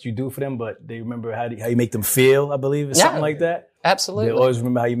what you do for them, but they remember how you make them feel, I believe, or something like that. Absolutely. They always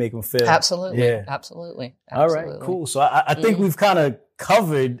remember how you make them feel. Absolutely. Yeah. Absolutely. All right, cool. So I think we've kind of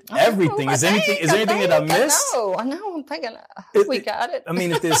covered everything. Is there anything that I missed? I know. I'm thinking, we got it. I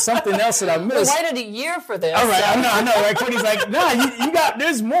mean, if there's something else that I missed. We waited a year for this. All right, I know. Right? Courtney's like, nah, you got,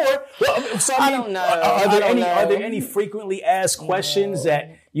 there's more. Well, so I don't know. Are there any frequently asked questions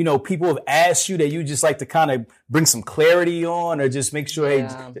that, people have asked you that you just like to kind of bring some clarity on, or just make sure,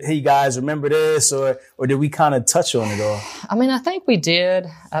 hey, guys, remember this, or did we kind of touch on it all? I mean, I think we did.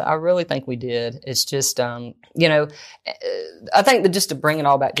 I really think we did. It's just, I think that just to bring it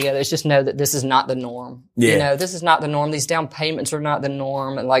all back together, it's just know that this is not the norm. Yeah. This is not the norm. These down payments are not the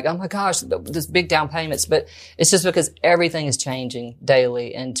norm. And like, oh my gosh, this big down payments. But it's just because everything is changing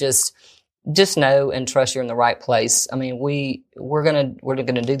daily, and just know and trust you're in the right place. I mean, we're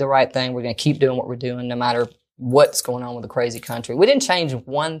gonna do the right thing. We're gonna keep doing what we're doing, no matter what's going on with the crazy country. We didn't change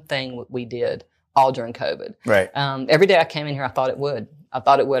one thing we did all during COVID. Right. Every day I came in here, I thought it would. I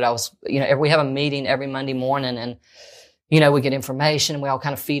was, we have a meeting every Monday morning, and we get information, and we all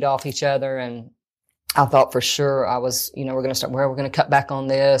kind of feed off each other. And I thought for sure I was, we're going to start we're going to cut back on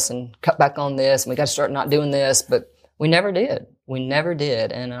this and cut back on this, and we got to start not doing this. But we never did.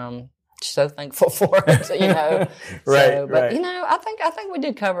 And so thankful for it, Right. So, but I think we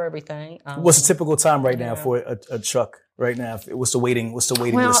did cover everything. What's the typical time right now for a truck? Right now, what's the waiting list?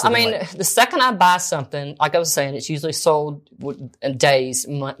 Well, I mean, the second I buy something, like I was saying, it's usually sold in days,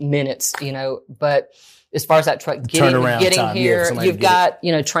 minutes, But as far as that truck getting here, you've got,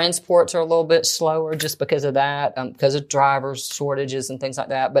 transports are a little bit slower just because of that, because of drivers shortages and things like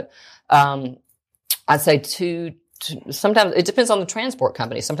that. But I'd say sometimes it depends on the transport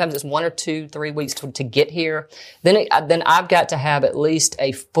company. Sometimes it's 1 or 2, 3 weeks to get here. Then I've got to have at least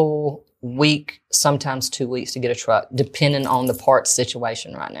a full week, sometimes 2 weeks to get a truck, depending on the parts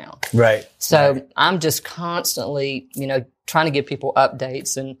situation right now. Right. So right. I'm just constantly, trying to give people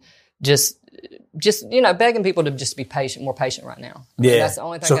updates and just begging people to just be more patient right now. Yeah. That's the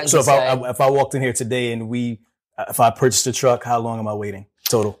only thing I can say. So if I walked in here today and if I purchased a truck, how long am I waiting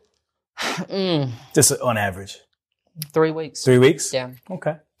total? Just on average. 3 weeks. 3 weeks? Yeah.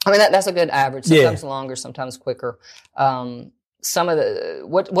 Okay. I mean, that's a good average. Sometimes longer, sometimes quicker. Some of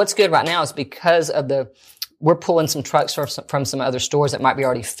what's good right now is because of we're pulling some trucks from some other stores that might be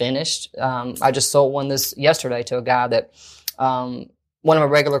already finished. I just sold one yesterday to a guy that, one of my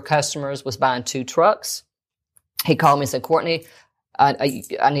regular customers was buying 2 trucks. He called me and said, Courtney, I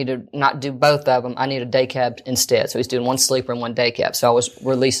need to not do both of them. I need a day cab instead. So he's doing 1 sleeper and 1 day cab. So I was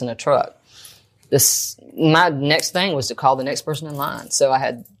releasing a truck. My next thing was to call the next person in line. So I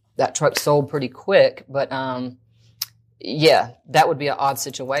had that truck sold pretty quick, but, yeah, that would be an odd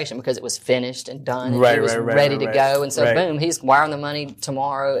situation because it was finished and done and he was ready to go. And so boom, he's wiring the money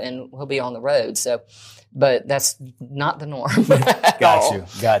tomorrow and he'll be on the road. So, but that's not the norm. Got you.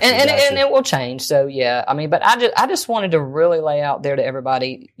 And it will change. So yeah, I mean, but I just wanted to really lay out there to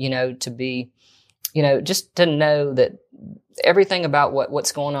everybody, to be, just to know that everything about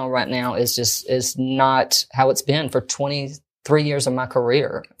what's going on right now is not how it's been for 23 years of my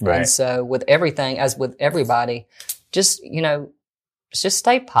career. Right. And so with everything, as with everybody, just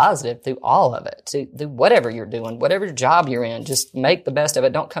stay positive through all of it, to do whatever you're doing, whatever job you're in, just make the best of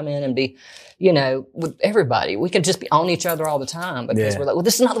it. Don't come in and be, with everybody. We can just be on each other all the time because we're like, well,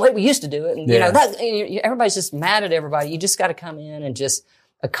 this is not the way we used to do it. And, everybody's just mad at everybody. You just got to come in and just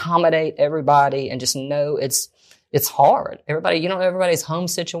accommodate everybody and just know it's hard. Everybody, everybody's home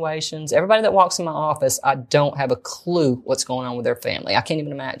situations. Everybody that walks in my office, I don't have a clue what's going on with their family. I can't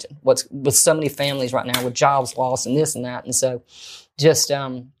even imagine what's with so many families right now with jobs lost and this and that. And so just,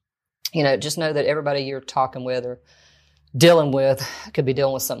 just know that everybody you're talking with or dealing with could be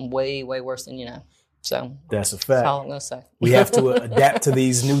dealing with something way, way worse than you know. So that's a fact. That's all I'm going to say. We have to adapt to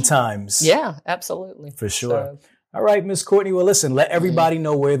these new times. Yeah, absolutely. For sure. All right, Ms. Courtney. Well, listen, let everybody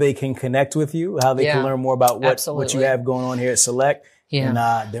know where they can connect with you, how they can learn more about what you have going on here at Select. Yeah. And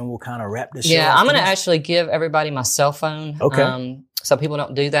then we'll kind of wrap this show. Yeah, I'm going to actually give everybody my cell phone. Okay. So people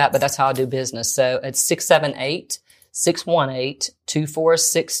don't do that, but that's how I do business. So it's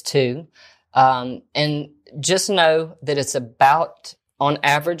 678-618-2462. And just know that it's about, on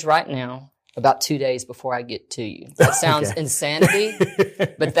average right now, about 2 days before I get to you. That sounds insanity,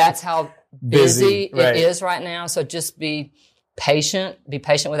 but that's how busy it is right now. So just be patient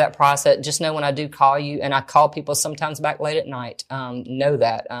with that process. Just know when I do call you, and I call people sometimes back late at night, know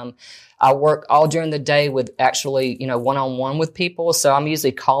that. I work all during the day with actually, one-on-one with people. So I'm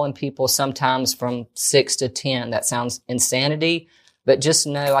usually calling people sometimes from 6 to 10. That sounds insanity. But just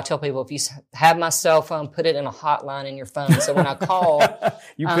know, I tell people, if you have my cell phone, put it in a hotline in your phone. So when I call,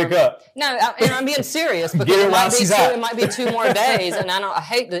 you pick up. No, and I'm being serious because it might be 2 more days, and I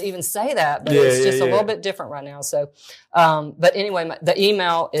hate to even say that, but it's just a little bit different right now. So, but anyway, the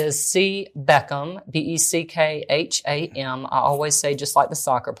email is cbeckham, Beckham. I always say just like the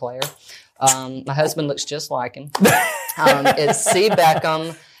soccer player. My husband looks just like him. It's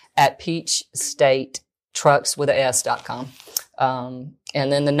cbeckham at peachstatetrucks.com. And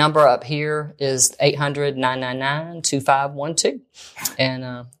then the number up here is 800-999-2512.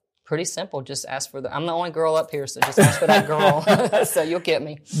 And, pretty simple. Just ask for I'm the only girl up here, so just ask for that girl. So you'll get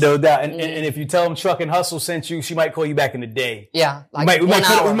me. No doubt. And if you tell them Truck and Hustle sent you, she might call you back in the day. Yeah. Like we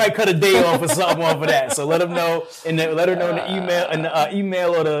might cut a day off or something off of that. So let them know let her know in the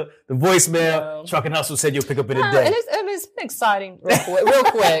email or the voicemail. Truck and Hustle said you'll pick up in a day. And it's been exciting real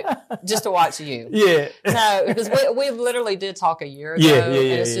quick just to watch you. Yeah. No, because we literally did talk a year ago.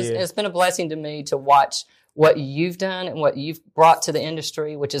 Yeah. It's been a blessing to me to watch what you've done and what you've brought to the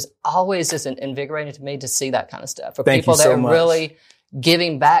industry, which is always just invigorating to me to see that kind of stuff. For people that are really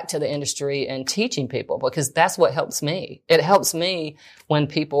giving back to the industry and teaching people, because that's what helps me. It helps me when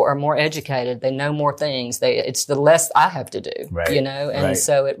people are more educated. They know more things. It's the less I have to do, and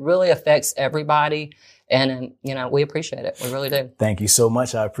so it really affects everybody. And, we appreciate it. We really do. Thank you so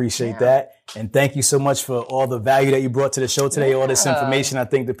much. I appreciate that. And thank you so much for all the value that you brought to the show today, all this information. I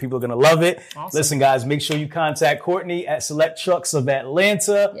think that people are going to love it. Awesome. Listen, guys, make sure you contact Courtney at Select Trucks of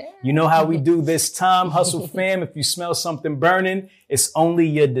Atlanta. Yeah. You know how we do this time. Hustle fam, if you smell something burning, it's only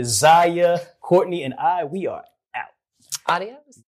your desire. Courtney and we are out. Adios.